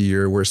days of the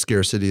year where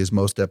scarcity is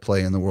most at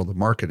play in the world of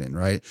marketing,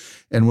 right?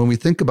 And when we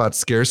think about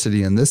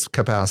scarcity in this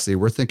capacity,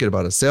 we're thinking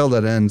about a sale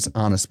that ends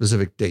on a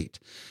specific date.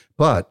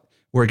 But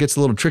where it gets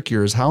a little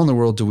trickier is how in the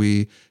world do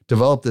we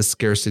develop this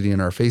scarcity in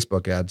our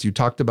Facebook ads? You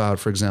talked about,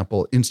 for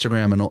example,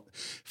 Instagram and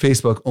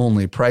Facebook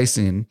only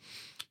pricing.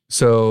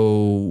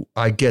 So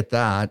I get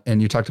that.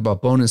 And you talked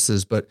about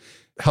bonuses, but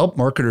help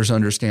marketers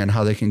understand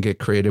how they can get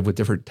creative with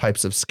different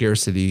types of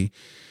scarcity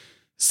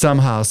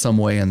somehow, some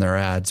way in their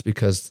ads,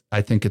 because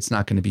I think it's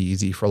not going to be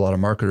easy for a lot of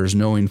marketers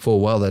knowing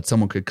full well that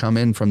someone could come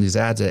in from these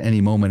ads at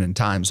any moment in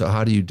time. So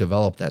how do you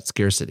develop that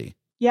scarcity?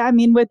 Yeah, I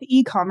mean, with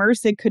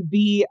e-commerce, it could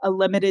be a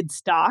limited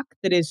stock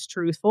that is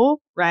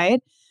truthful,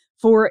 right?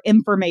 For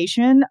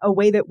information, a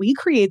way that we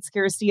create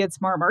scarcity at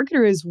Smart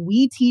Marketer is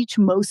we teach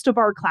most of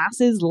our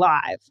classes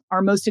live,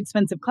 our most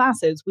expensive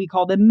classes. We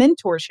call them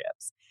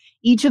mentorships.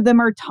 Each of them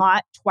are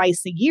taught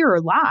twice a year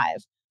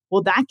live.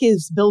 Well, that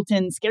gives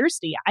built-in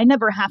scarcity. I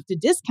never have to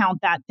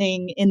discount that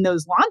thing in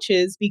those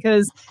launches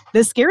because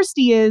the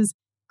scarcity is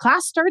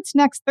class starts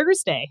next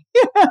Thursday.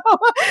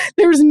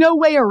 There's no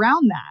way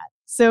around that.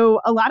 So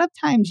a lot of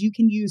times you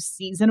can use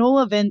seasonal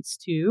events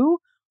too,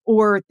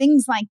 or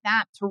things like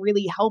that to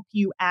really help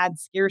you add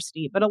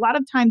scarcity. But a lot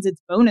of times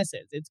it's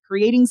bonuses. It's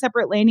creating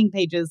separate landing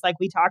pages like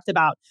we talked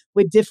about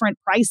with different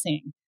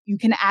pricing. You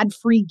can add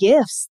free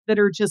gifts that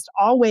are just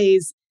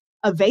always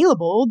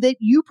available that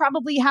you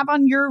probably have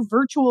on your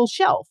virtual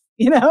shelf.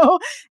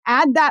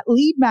 Add that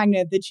lead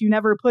magnet that you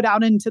never put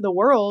out into the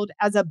world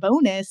as a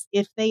bonus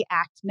if they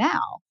act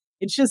now.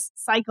 It's just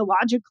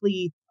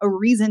psychologically a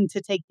reason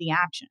to take the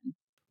action.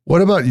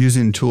 What about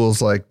using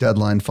tools like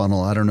Deadline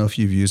Funnel? I don't know if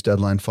you've used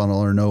Deadline Funnel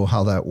or know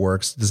how that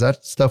works. Does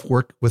that stuff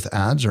work with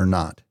ads or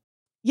not?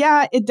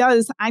 Yeah, it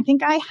does. I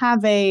think I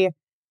have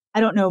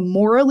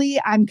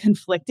morally, I'm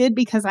conflicted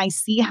because I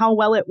see how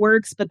well it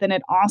works, but then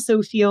it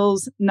also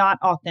feels not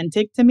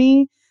authentic to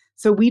me.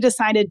 So we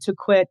decided to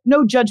quit.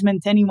 No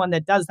judgment to anyone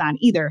that does that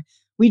either.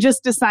 We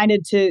just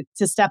decided to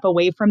step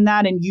away from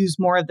that and use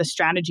more of the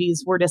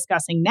strategies we're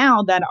discussing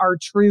now that are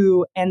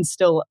true and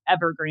still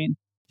evergreen.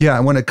 Yeah,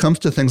 when it comes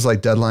to things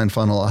like Deadline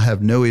Funnel, I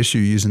have no issue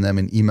using them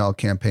in email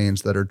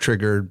campaigns that are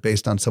triggered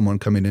based on someone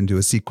coming into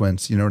a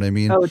sequence. You know what I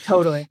mean? Oh,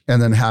 totally. And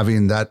then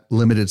having that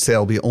limited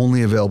sale be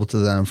only available to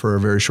them for a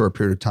very short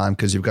period of time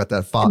because you've got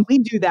that we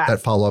do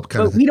that follow-up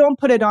kind of thing. We don't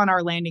put it on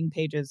our landing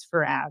pages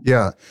for ads.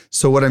 Yeah.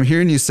 So what I'm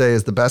hearing you say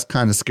is the best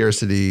kind of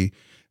scarcity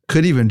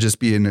could even just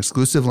be an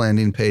exclusive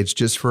landing page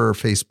just for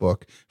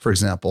Facebook, for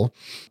example,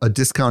 a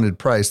discounted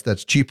price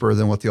that's cheaper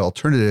than what the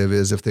alternative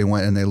is if they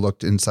went and they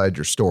looked inside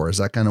your store. Is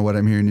that kind of what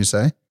I'm hearing you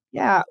say?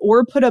 Yeah,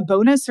 or put a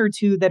bonus or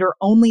two that are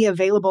only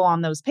available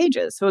on those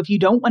pages. So if you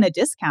don't want a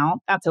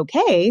discount, that's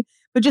okay,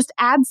 but just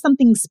add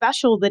something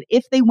special that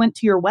if they went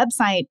to your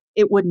website,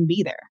 it wouldn't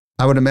be there.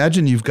 I would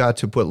imagine you've got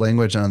to put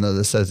language on there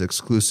that says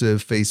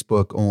exclusive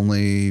Facebook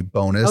only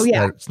bonus. Oh,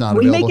 yeah. That it's not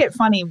available. We make it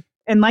funny.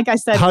 And like I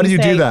said, how do you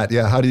do that?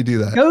 Yeah. How do you do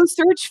that? Go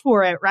search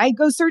for it, right?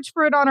 Go search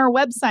for it on our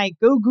website.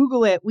 Go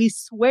Google it. We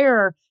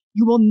swear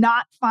you will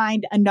not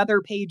find another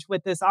page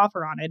with this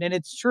offer on it. And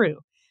it's true.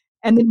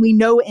 And then we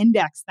no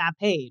index that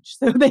page.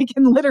 So they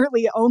can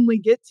literally only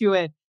get to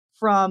it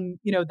from,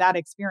 that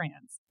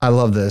experience. I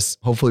love this.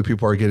 Hopefully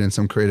people are getting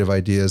some creative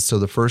ideas. So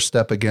the first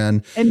step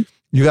again, and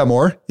you got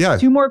more? Yeah.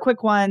 2 more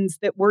quick ones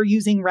that we're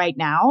using right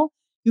now.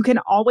 You can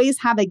always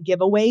have a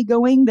giveaway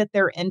going that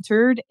they're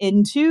entered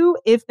into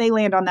if they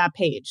land on that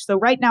page. So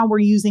right now we're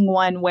using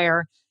one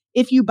where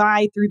if you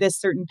buy through this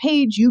certain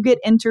page, you get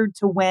entered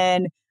to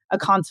win a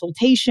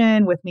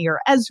consultation with me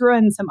or Ezra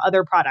and some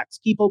other products.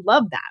 People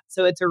love that.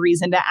 So it's a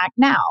reason to act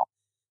now.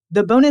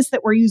 The bonus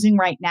that we're using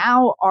right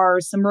now are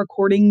some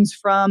recordings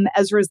from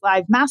Ezra's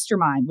Live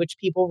Mastermind, which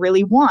people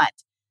really want.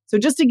 So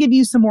just to give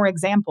you some more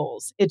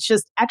examples, it's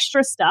just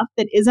extra stuff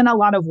that isn't a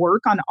lot of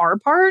work on our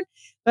part,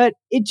 but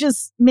it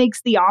just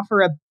makes the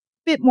offer a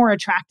bit more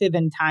attractive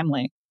and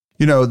timely.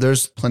 You know,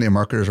 there's plenty of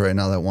marketers right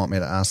now that want me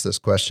to ask this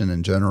question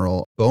in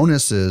general.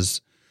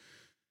 Bonuses,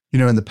 you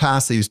know, in the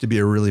past, they used to be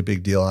a really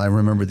big deal. I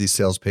remember these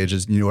sales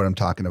pages, you know what I'm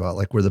talking about,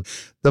 like where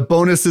the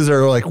bonuses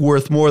are like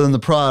worth more than the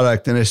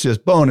product. And it's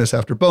just bonus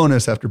after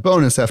bonus after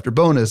bonus after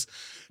bonus.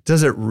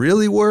 Does it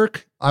really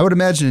work? I would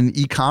imagine in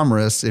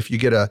e-commerce, if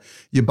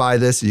you buy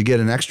this, you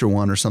get an extra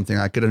one or something,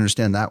 I could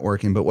understand that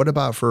working. But what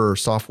about for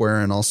software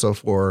and also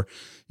for,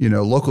 you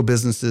know, local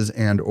businesses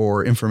and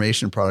or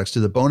information products? Do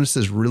the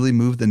bonuses really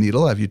move the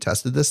needle? Have you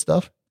tested this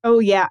stuff? Oh,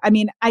 yeah. I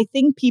mean, I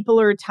think people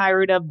are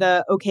tired of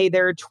there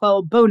are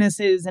 12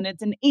 bonuses and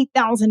it's an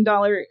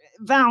 $8,000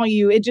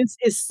 value. It just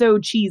is so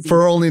cheesy.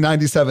 For only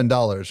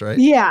 $97, right?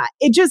 Yeah.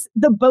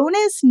 The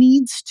bonus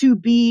needs to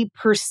be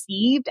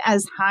perceived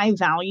as high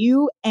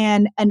value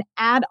and an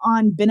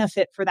add-on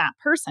benefit for that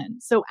person.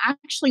 So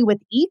actually with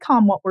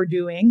e-com, what we're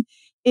doing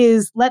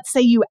is, let's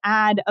say you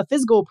add a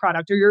physical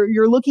product or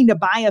you're looking to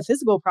buy a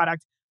physical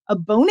product, a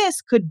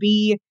bonus could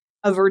be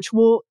a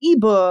virtual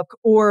ebook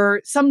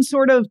or some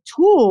sort of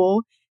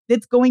tool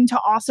that's going to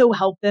also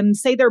help them.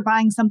 Say they're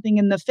buying something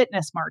in the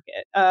fitness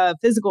market, a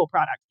physical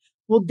product.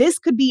 Well, this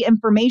could be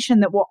information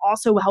that will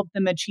also help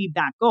them achieve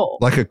that goal.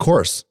 Like a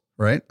course,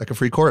 right? Like a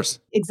free course.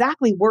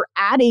 Exactly. We're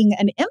adding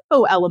an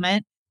info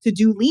element to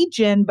do lead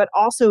gen, but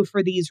also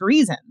for these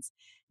reasons.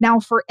 Now,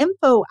 for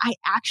info, I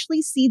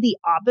actually see the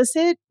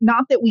opposite.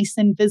 Not that we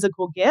send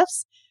physical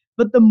gifts,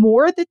 but the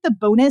more that the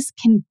bonus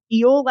can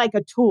feel like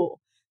a tool.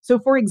 So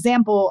for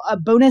example, a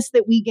bonus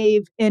that we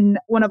gave in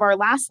one of our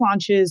last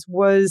launches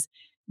was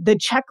the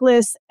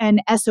checklists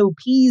and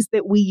SOPs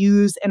that we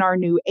use in our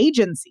new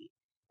agency.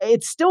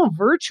 It's still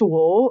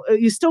virtual.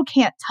 You still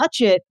can't touch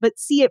it, but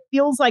see, it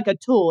feels like a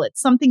tool. It's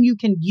something you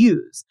can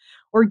use,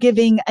 or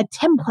giving a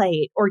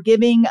template or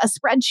giving a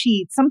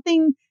spreadsheet,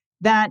 something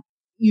that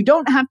you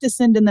don't have to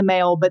send in the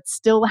mail, but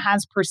still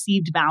has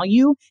perceived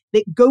value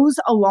that goes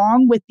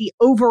along with the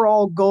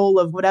overall goal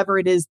of whatever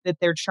it is that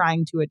they're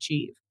trying to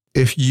achieve.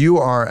 If you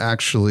are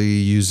actually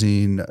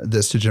using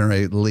this to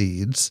generate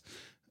leads,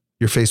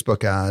 your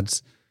Facebook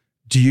ads,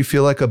 do you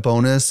feel like a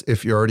bonus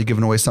if you're already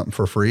giving away something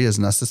for free is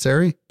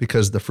necessary?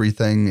 Because the free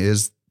thing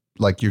is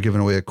like you're giving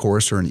away a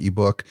course or an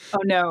ebook.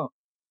 Oh, no.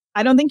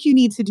 I don't think you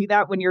need to do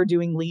that when you're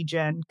doing lead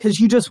gen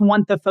because you just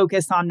want the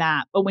focus on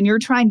that. But when you're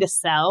trying to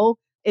sell,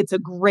 it's a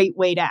great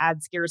way to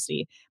add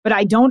scarcity. But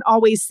I don't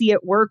always see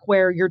it work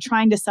where you're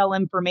trying to sell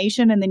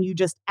information and then you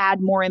just add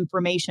more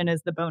information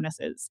as the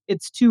bonuses.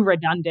 It's too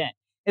redundant.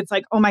 It's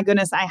like, oh my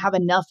goodness, I have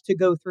enough to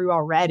go through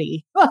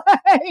already.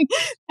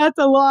 That's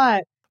a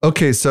lot.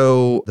 Okay,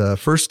 so the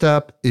first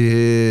step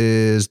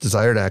is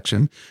desired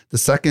action. The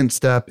second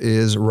step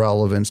is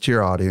relevance to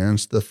your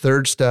audience. The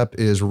third step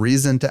is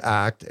reason to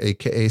act,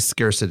 aka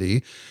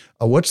scarcity.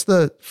 What's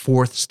the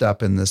fourth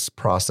step in this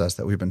process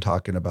that we've been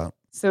talking about?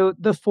 So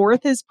the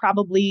fourth is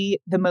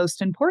probably the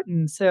most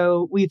important.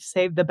 So we've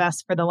saved the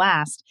best for the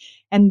last.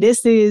 And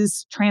this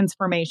is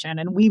transformation.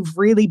 And we've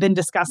really been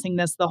discussing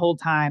this the whole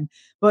time.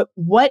 But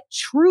what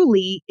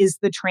truly is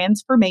the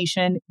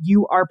transformation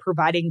you are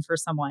providing for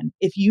someone?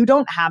 If you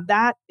don't have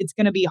that, it's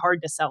going to be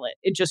hard to sell it.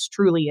 It just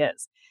truly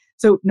is.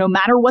 So no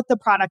matter what the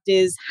product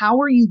is, how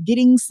are you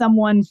getting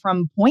someone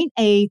from point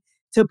A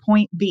to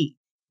point B?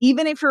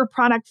 Even if your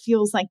product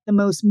feels like the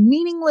most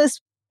meaningless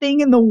thing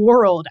in the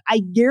world, I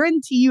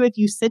guarantee you, if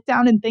you sit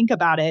down and think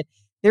about it,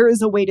 there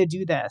is a way to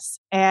do this.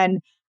 And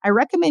I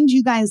recommend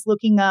you guys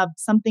looking up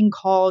something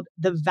called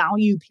the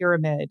Value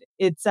Pyramid.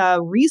 It's a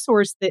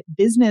resource that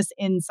Business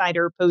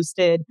Insider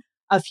posted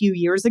a few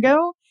years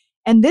ago.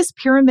 And this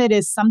pyramid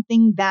is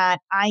something that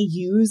I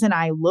use and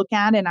I look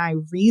at and I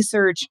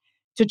research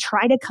to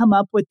try to come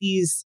up with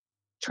these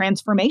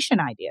transformation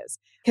ideas,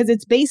 because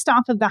it's based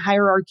off of the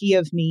hierarchy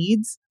of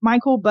needs,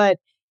 Michael, but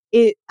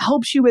it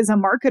helps you as a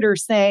marketer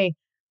say,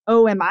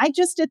 oh, am I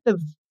just at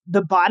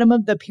the bottom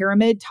of the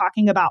pyramid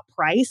talking about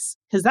price?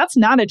 Because that's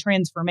not a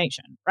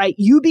transformation, right?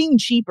 You being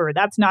cheaper,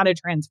 that's not a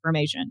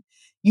transformation.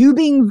 You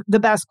being the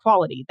best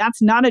quality,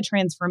 that's not a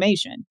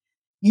transformation.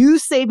 You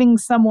saving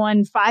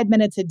someone 5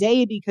 minutes a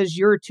day because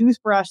your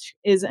toothbrush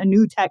is a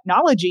new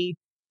technology,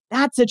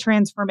 that's a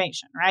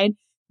transformation, right?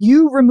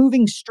 You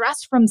removing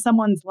stress from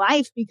someone's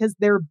life because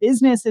their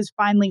business is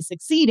finally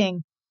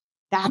succeeding,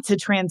 that's a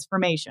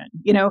transformation.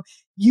 You know,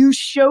 you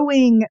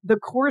showing the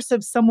course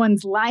of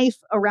someone's life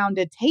around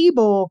a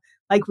table,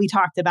 like we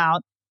talked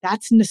about,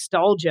 that's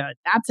nostalgia,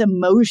 that's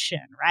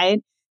emotion, right?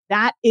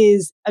 That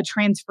is a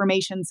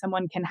transformation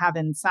someone can have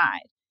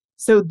inside.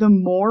 So the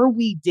more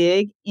we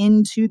dig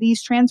into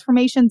these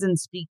transformations and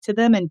speak to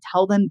them and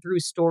tell them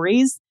through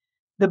stories,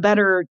 the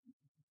better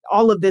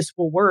all of this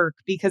will work,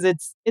 because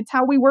it's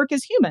how we work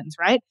as humans,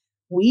 right?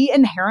 We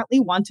inherently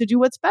want to do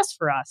what's best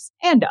for us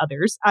and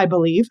others, I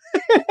believe.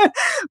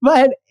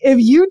 But if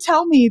you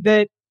tell me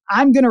that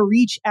I'm going to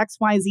reach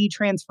XYZ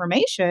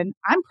transformation,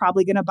 I'm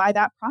probably going to buy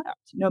that product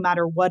no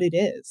matter what it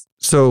is.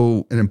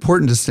 So an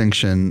important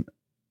distinction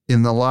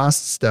in the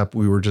last step,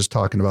 we were just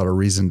talking about a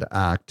reason to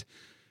act.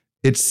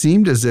 It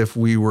seemed as if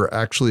we were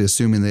actually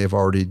assuming they've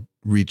already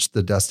reached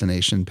the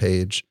destination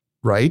page,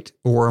 right?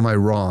 Or am I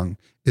wrong?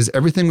 Is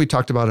everything we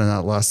talked about in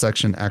that last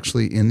section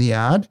actually in the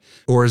ad,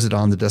 or is it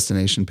on the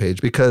destination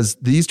page? Because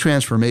these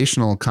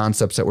transformational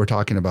concepts that we're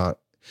talking about,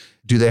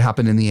 do they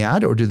happen in the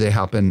ad or do they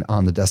happen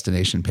on the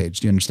destination page?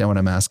 Do you understand what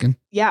I'm asking?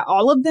 Yeah,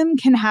 all of them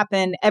can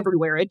happen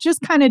everywhere. It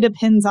just kind of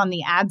depends on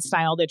the ad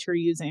style that you're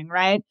using,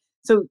 right?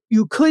 So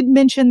you could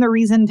mention the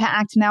reason to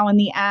act now in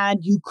the ad.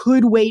 You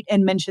could wait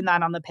and mention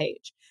that on the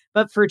page.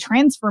 But for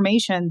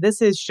transformation,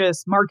 this is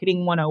just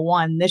marketing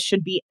 101. This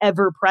should be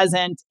ever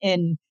present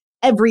in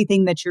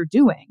everything that you're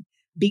doing,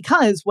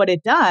 because what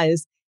it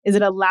does is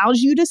it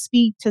allows you to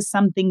speak to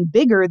something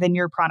bigger than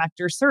your product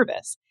or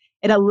service.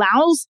 It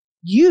allows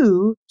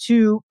you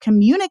to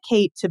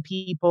communicate to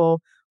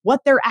people what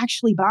they're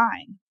actually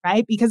buying,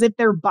 right? Because if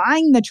they're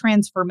buying the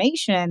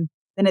transformation,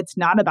 then it's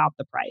not about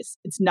the price.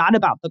 It's not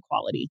about the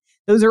quality.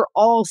 Those are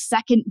all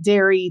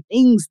secondary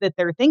things that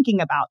they're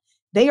thinking about.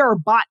 They are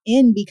bought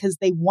in because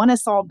they want to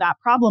solve that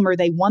problem or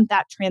they want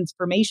that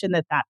transformation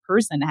that that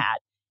person had.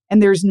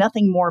 And there's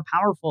nothing more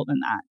powerful than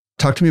that.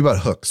 Talk to me about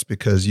hooks,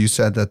 because you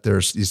said that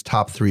there's these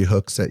top 3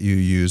 hooks that you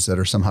use that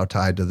are somehow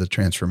tied to the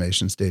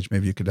transformation stage.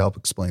 Maybe you could help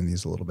explain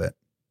these a little bit.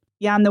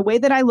 Yeah, and the way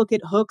that I look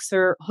at hooks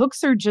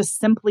are just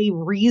simply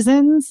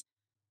reasons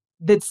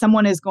that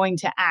someone is going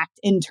to act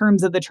in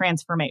terms of the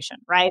transformation,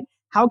 right?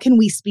 How can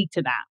we speak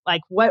to that?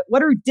 Like what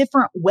are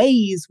different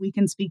ways we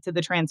can speak to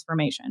the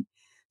transformation?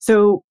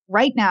 So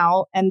right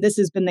now, and this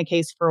has been the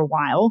case for a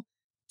while,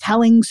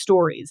 telling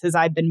stories, as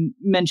I've been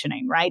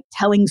mentioning, right?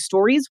 Telling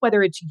stories,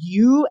 whether it's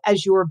you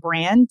as your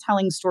brand,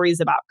 telling stories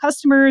about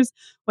customers,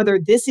 whether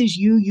this is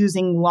you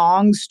using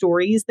long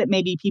stories that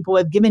maybe people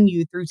have given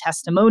you through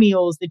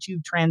testimonials that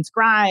you've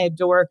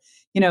transcribed, or,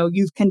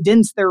 you've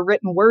condensed their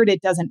written word,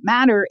 it doesn't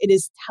matter. It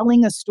is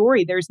telling a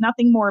story. There's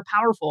nothing more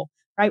powerful,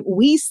 right?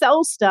 We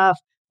sell stuff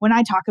when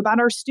I talk about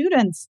our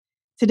students.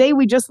 Today,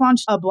 we just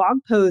launched a blog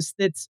post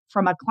that's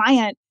from a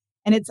client,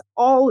 and it's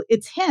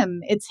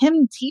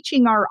him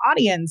teaching our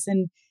audience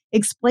and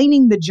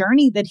explaining the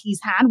journey that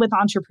he's had with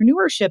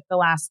entrepreneurship the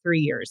last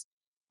 3 years.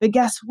 But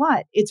guess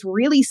what? It's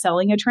really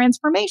selling a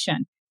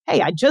transformation.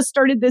 Hey, I just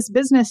started this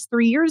business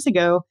 3 years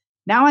ago.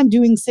 Now I'm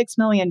doing $6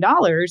 million.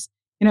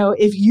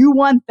 If you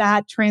want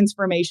that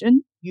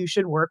transformation, you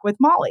should work with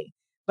Molly.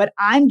 But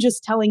I'm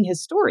just telling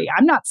his story.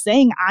 I'm not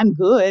saying I'm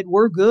good,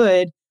 we're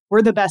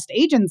the best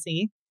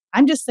agency.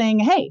 I'm just saying,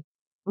 hey,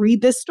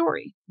 read this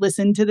story,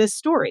 listen to this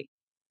story.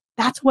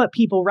 That's what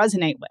people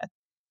resonate with.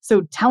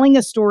 So telling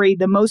a story,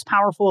 the most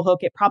powerful hook,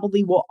 it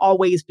probably will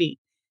always be.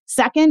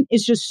 Second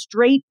is just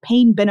straight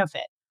pain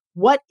benefit.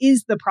 What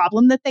is the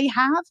problem that they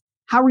have?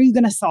 How are you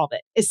going to solve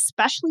it?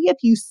 Especially if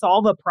you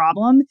solve a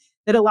problem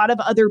that a lot of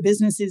other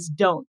businesses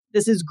don't.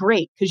 This is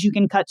great because you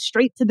can cut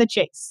straight to the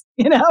chase.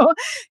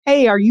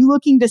 Hey, are you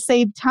looking to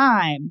save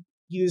time?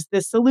 Use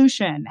this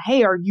solution.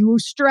 Hey, are you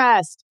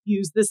stressed?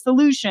 Use this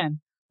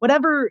solution.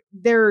 Whatever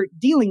they're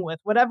dealing with,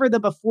 whatever the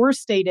before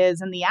state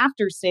is and the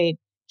after state,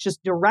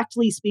 just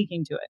directly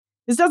speaking to it.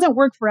 This doesn't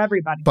work for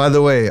everybody. By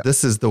the way,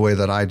 this is the way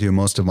that I do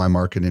most of my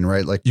marketing,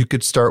 right? Like you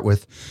could start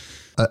with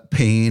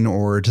pain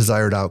or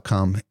desired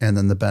outcome and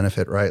then the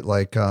benefit, right?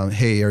 Like,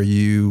 hey, are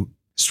you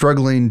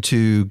struggling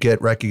to get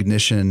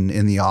recognition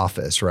in the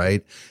office,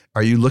 right?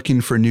 Are you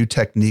looking for new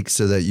techniques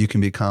so that you can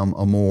become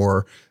a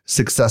more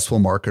successful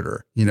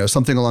marketer?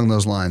 Something along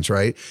those lines,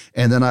 right?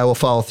 And then I will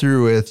follow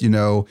through with,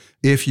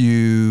 if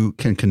you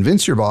can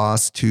convince your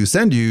boss to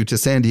send you to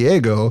San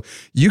Diego,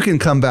 you can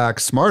come back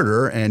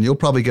smarter and you'll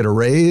probably get a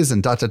raise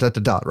and ...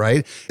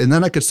 right? And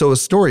then I could sew a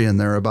story in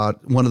there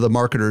about one of the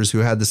marketers who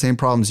had the same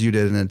problems you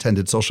did and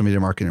attended social media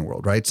marketing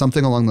world, right?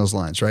 Something along those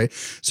lines, right?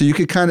 So you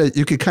could kind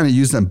of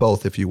use them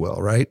both, if you will,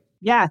 right?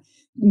 Yeah.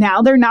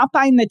 Now they're not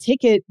buying the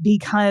ticket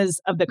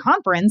because of the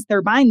conference.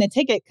 They're buying the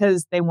ticket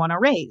because they want a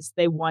raise.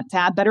 They want to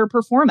have better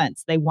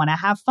performance. They want to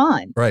have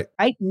fun. Right.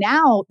 Right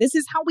now, this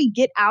is how we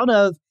get out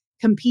of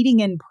competing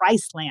in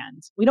price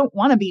land. We don't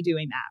want to be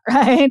doing that,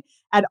 right?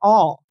 At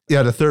all.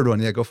 Yeah. The third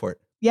one. Yeah, go for it.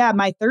 Yeah.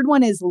 My third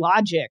one is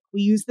logic.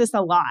 We use this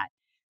a lot.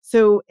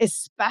 So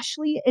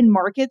especially in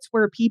markets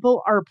where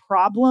people are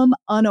problem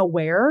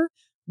unaware,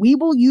 we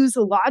will use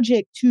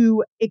logic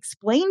to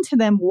explain to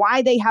them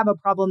why they have a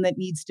problem that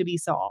needs to be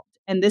solved.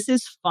 And this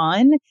is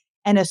fun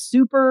and a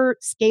super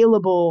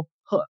scalable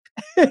hook.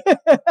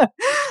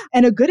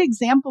 And a good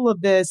example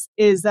of this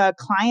is a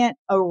client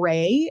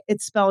Arrae.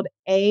 It's spelled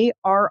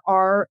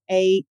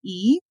Arrae.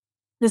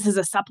 This is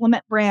a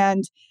supplement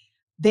brand.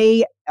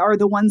 They are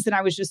the ones that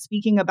I was just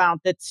speaking about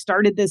that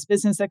started this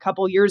business a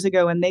couple years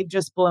ago, and they've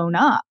just blown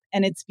up.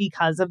 And it's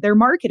because of their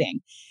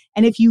marketing.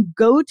 And if you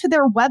go to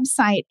their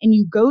website and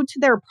you go to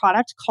their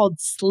product called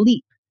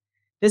Sleep,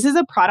 this is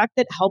a product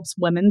that helps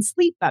women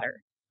sleep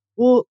better.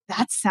 well,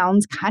 that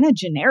sounds kind of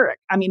generic.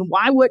 I mean,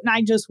 why wouldn't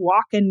I just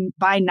walk and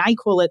buy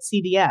NyQuil at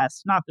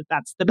CVS? Not that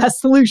that's the best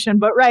solution,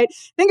 but right.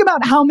 Think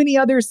about how many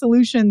other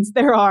solutions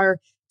there are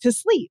to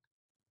sleep.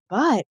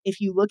 But if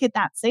you look at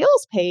that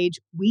sales page,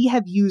 we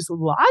have used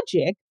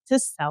logic to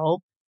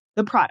sell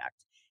the product.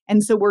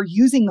 And so we're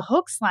using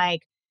hooks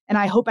like, and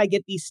I hope I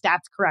get these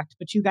stats correct,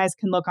 but you guys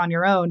can look on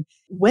your own.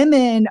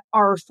 Women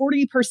are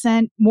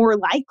 40% more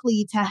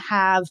likely to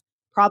have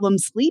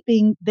problems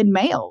sleeping than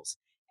males.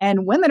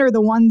 And women are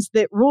the ones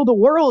that rule the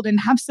world and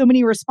have so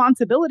many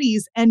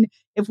responsibilities. And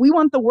if we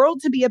want the world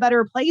to be a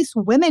better place,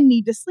 women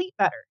need to sleep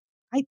better,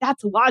 right?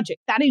 That's logic.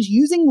 That is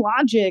using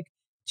logic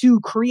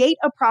to create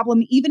a problem,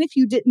 even if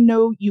you didn't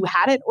know you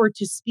had it, or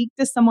to speak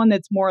to someone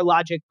that's more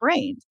logic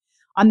brained.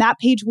 On that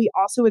page, we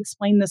also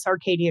explain the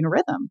circadian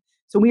rhythm.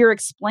 So we are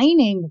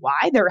explaining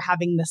why they're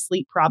having the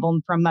sleep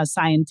problem from a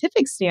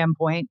scientific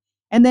standpoint,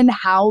 and then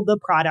how the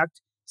product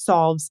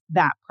solves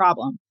that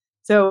problem.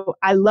 So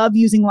I love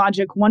using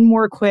logic. One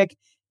more quick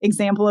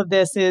example of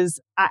this is,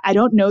 I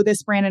don't know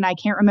this brand and I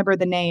can't remember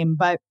the name,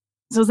 but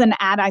this was an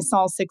ad I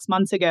saw 6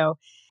 months ago.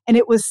 And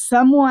it was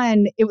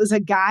a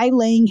guy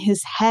laying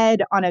his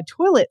head on a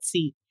toilet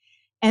seat.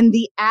 And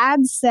the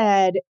ad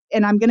said,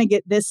 and I'm going to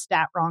get this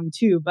stat wrong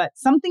too, but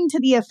something to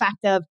the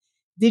effect of,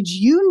 did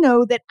you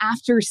know that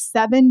after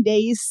 7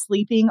 days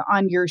sleeping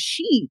on your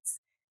sheets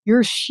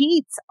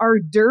are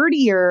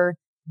dirtier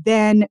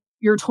than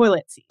your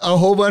toilet seat? A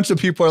whole bunch of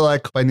people are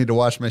like, I need to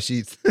wash my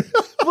sheets.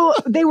 Well,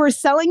 they were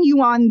selling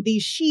you on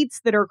these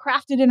sheets that are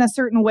crafted in a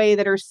certain way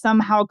that are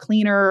somehow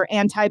cleaner,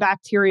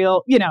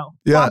 antibacterial,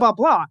 blah, blah,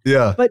 blah.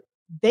 Yeah. But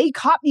they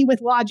caught me with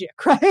logic,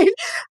 right?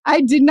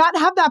 I did not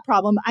have that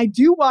problem. I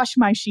do wash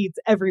my sheets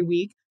every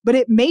week, but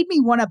it made me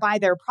want to buy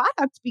their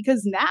product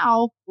because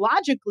now,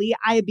 logically,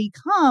 I have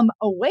become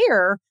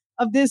aware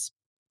of this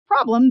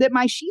problem that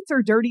my sheets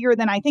are dirtier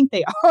than I think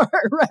they are,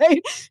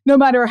 right? No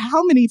matter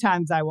how many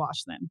times I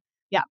wash them.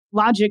 Yeah,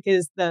 logic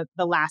is the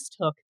last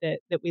hook that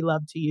we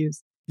love to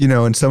use.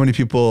 And so many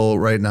people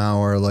right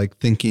now are like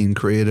thinking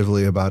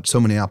creatively about so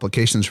many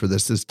applications for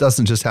this. This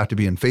doesn't just have to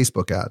be in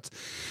Facebook ads.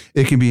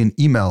 It can be in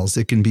emails.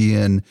 It can be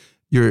in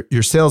your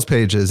sales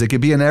pages. It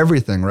could be in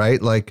everything,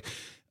 right? Like,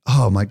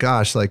 oh my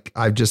gosh, like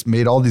I've just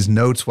made all these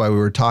notes while we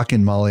were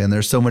talking, Molly, and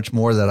there's so much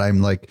more that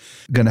I'm like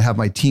going to have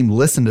my team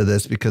listen to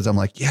this because I'm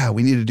like, yeah,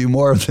 we need to do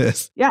more of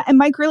this. Yeah. And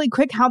Mike, really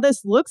quick, how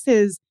this looks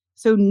is,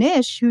 so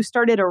Nish, who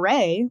started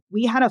Array,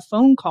 we had a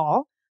phone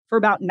call for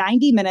about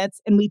 90 minutes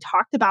and we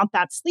talked about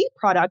that sleep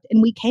product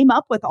and we came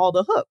up with all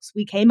the hooks.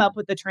 We came up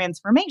with the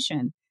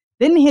transformation.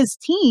 Then his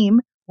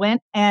team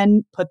went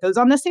and put those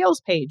on the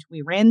sales page.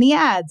 We ran the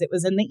ads. It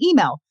was in the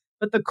email.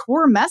 But the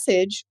core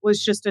message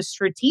was just a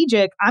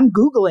strategic, I'm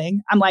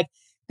like,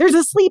 there's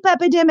a sleep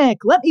epidemic.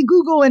 Let me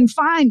Google and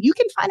you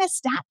can find a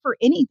stat for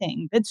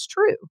anything that's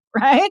true,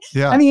 right?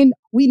 Yeah. I mean,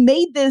 we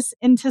made this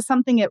into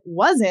something it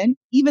wasn't,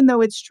 even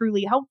though it's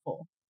truly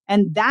helpful.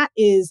 And that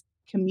is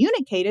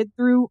communicated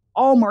through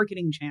all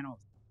marketing channels.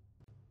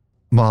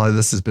 Molly,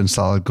 this has been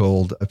solid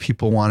gold.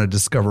 People want to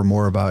discover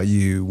more about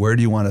you. Where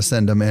do you want to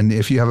send them? And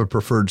if you have a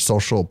preferred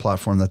social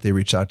platform that they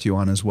reach out to you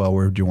on as well,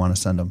 where do you want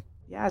to send them?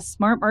 Yeah,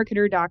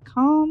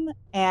 smartmarketer.com,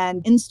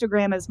 and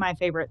Instagram is my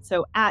favorite.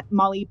 So at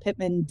Molly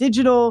Pittman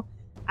Digital.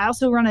 I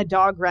also run a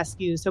dog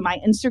rescue. So my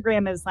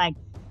Instagram is like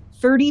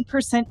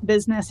 30%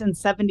 business and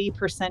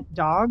 70%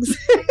 dogs.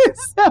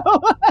 So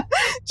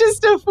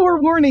just a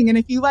forewarning. And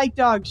if you like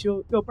dogs,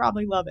 you'll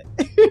probably love it.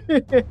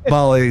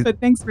 Molly. But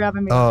thanks for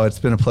having me. Oh, it's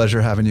been a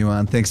pleasure having you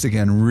on. Thanks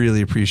again.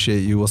 Really appreciate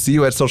you. We'll see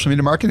you at Social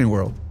Media Marketing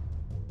World.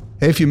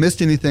 Hey, if you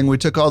missed anything, we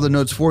took all the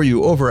notes for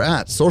you over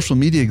at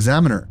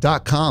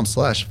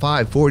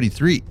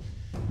socialmediaexaminer.com/543.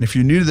 And if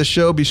you're new to the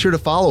show, be sure to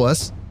follow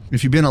us.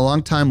 If you've been a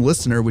long-time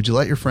listener, would you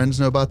let your friends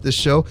know about this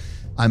show?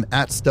 I'm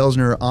at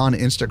Stelzner on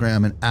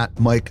Instagram and at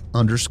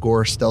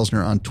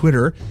Mike_Stelzner on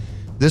Twitter.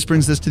 This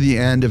brings us to the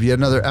end of yet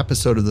another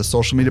episode of the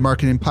Social Media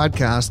Marketing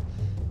Podcast.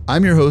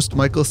 I'm your host,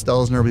 Michael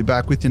Stelzner. I'll be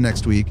back with you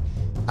next week.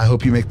 I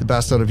hope you make the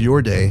best out of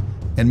your day,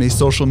 and may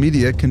social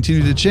media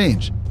continue to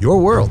change your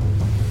world.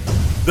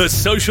 The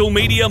Social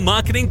Media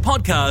Marketing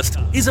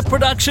Podcast is a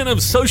production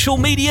of Social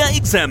Media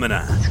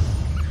Examiner.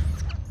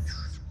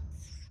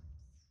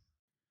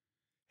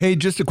 Hey,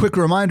 just a quick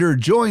reminder,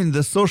 join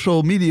the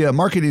Social Media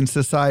Marketing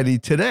Society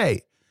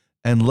today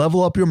and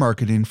level up your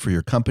marketing for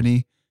your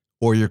company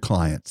or your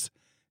clients.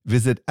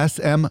 Visit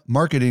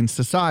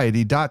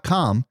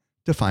smmarketingsociety.com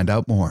to find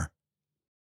out more.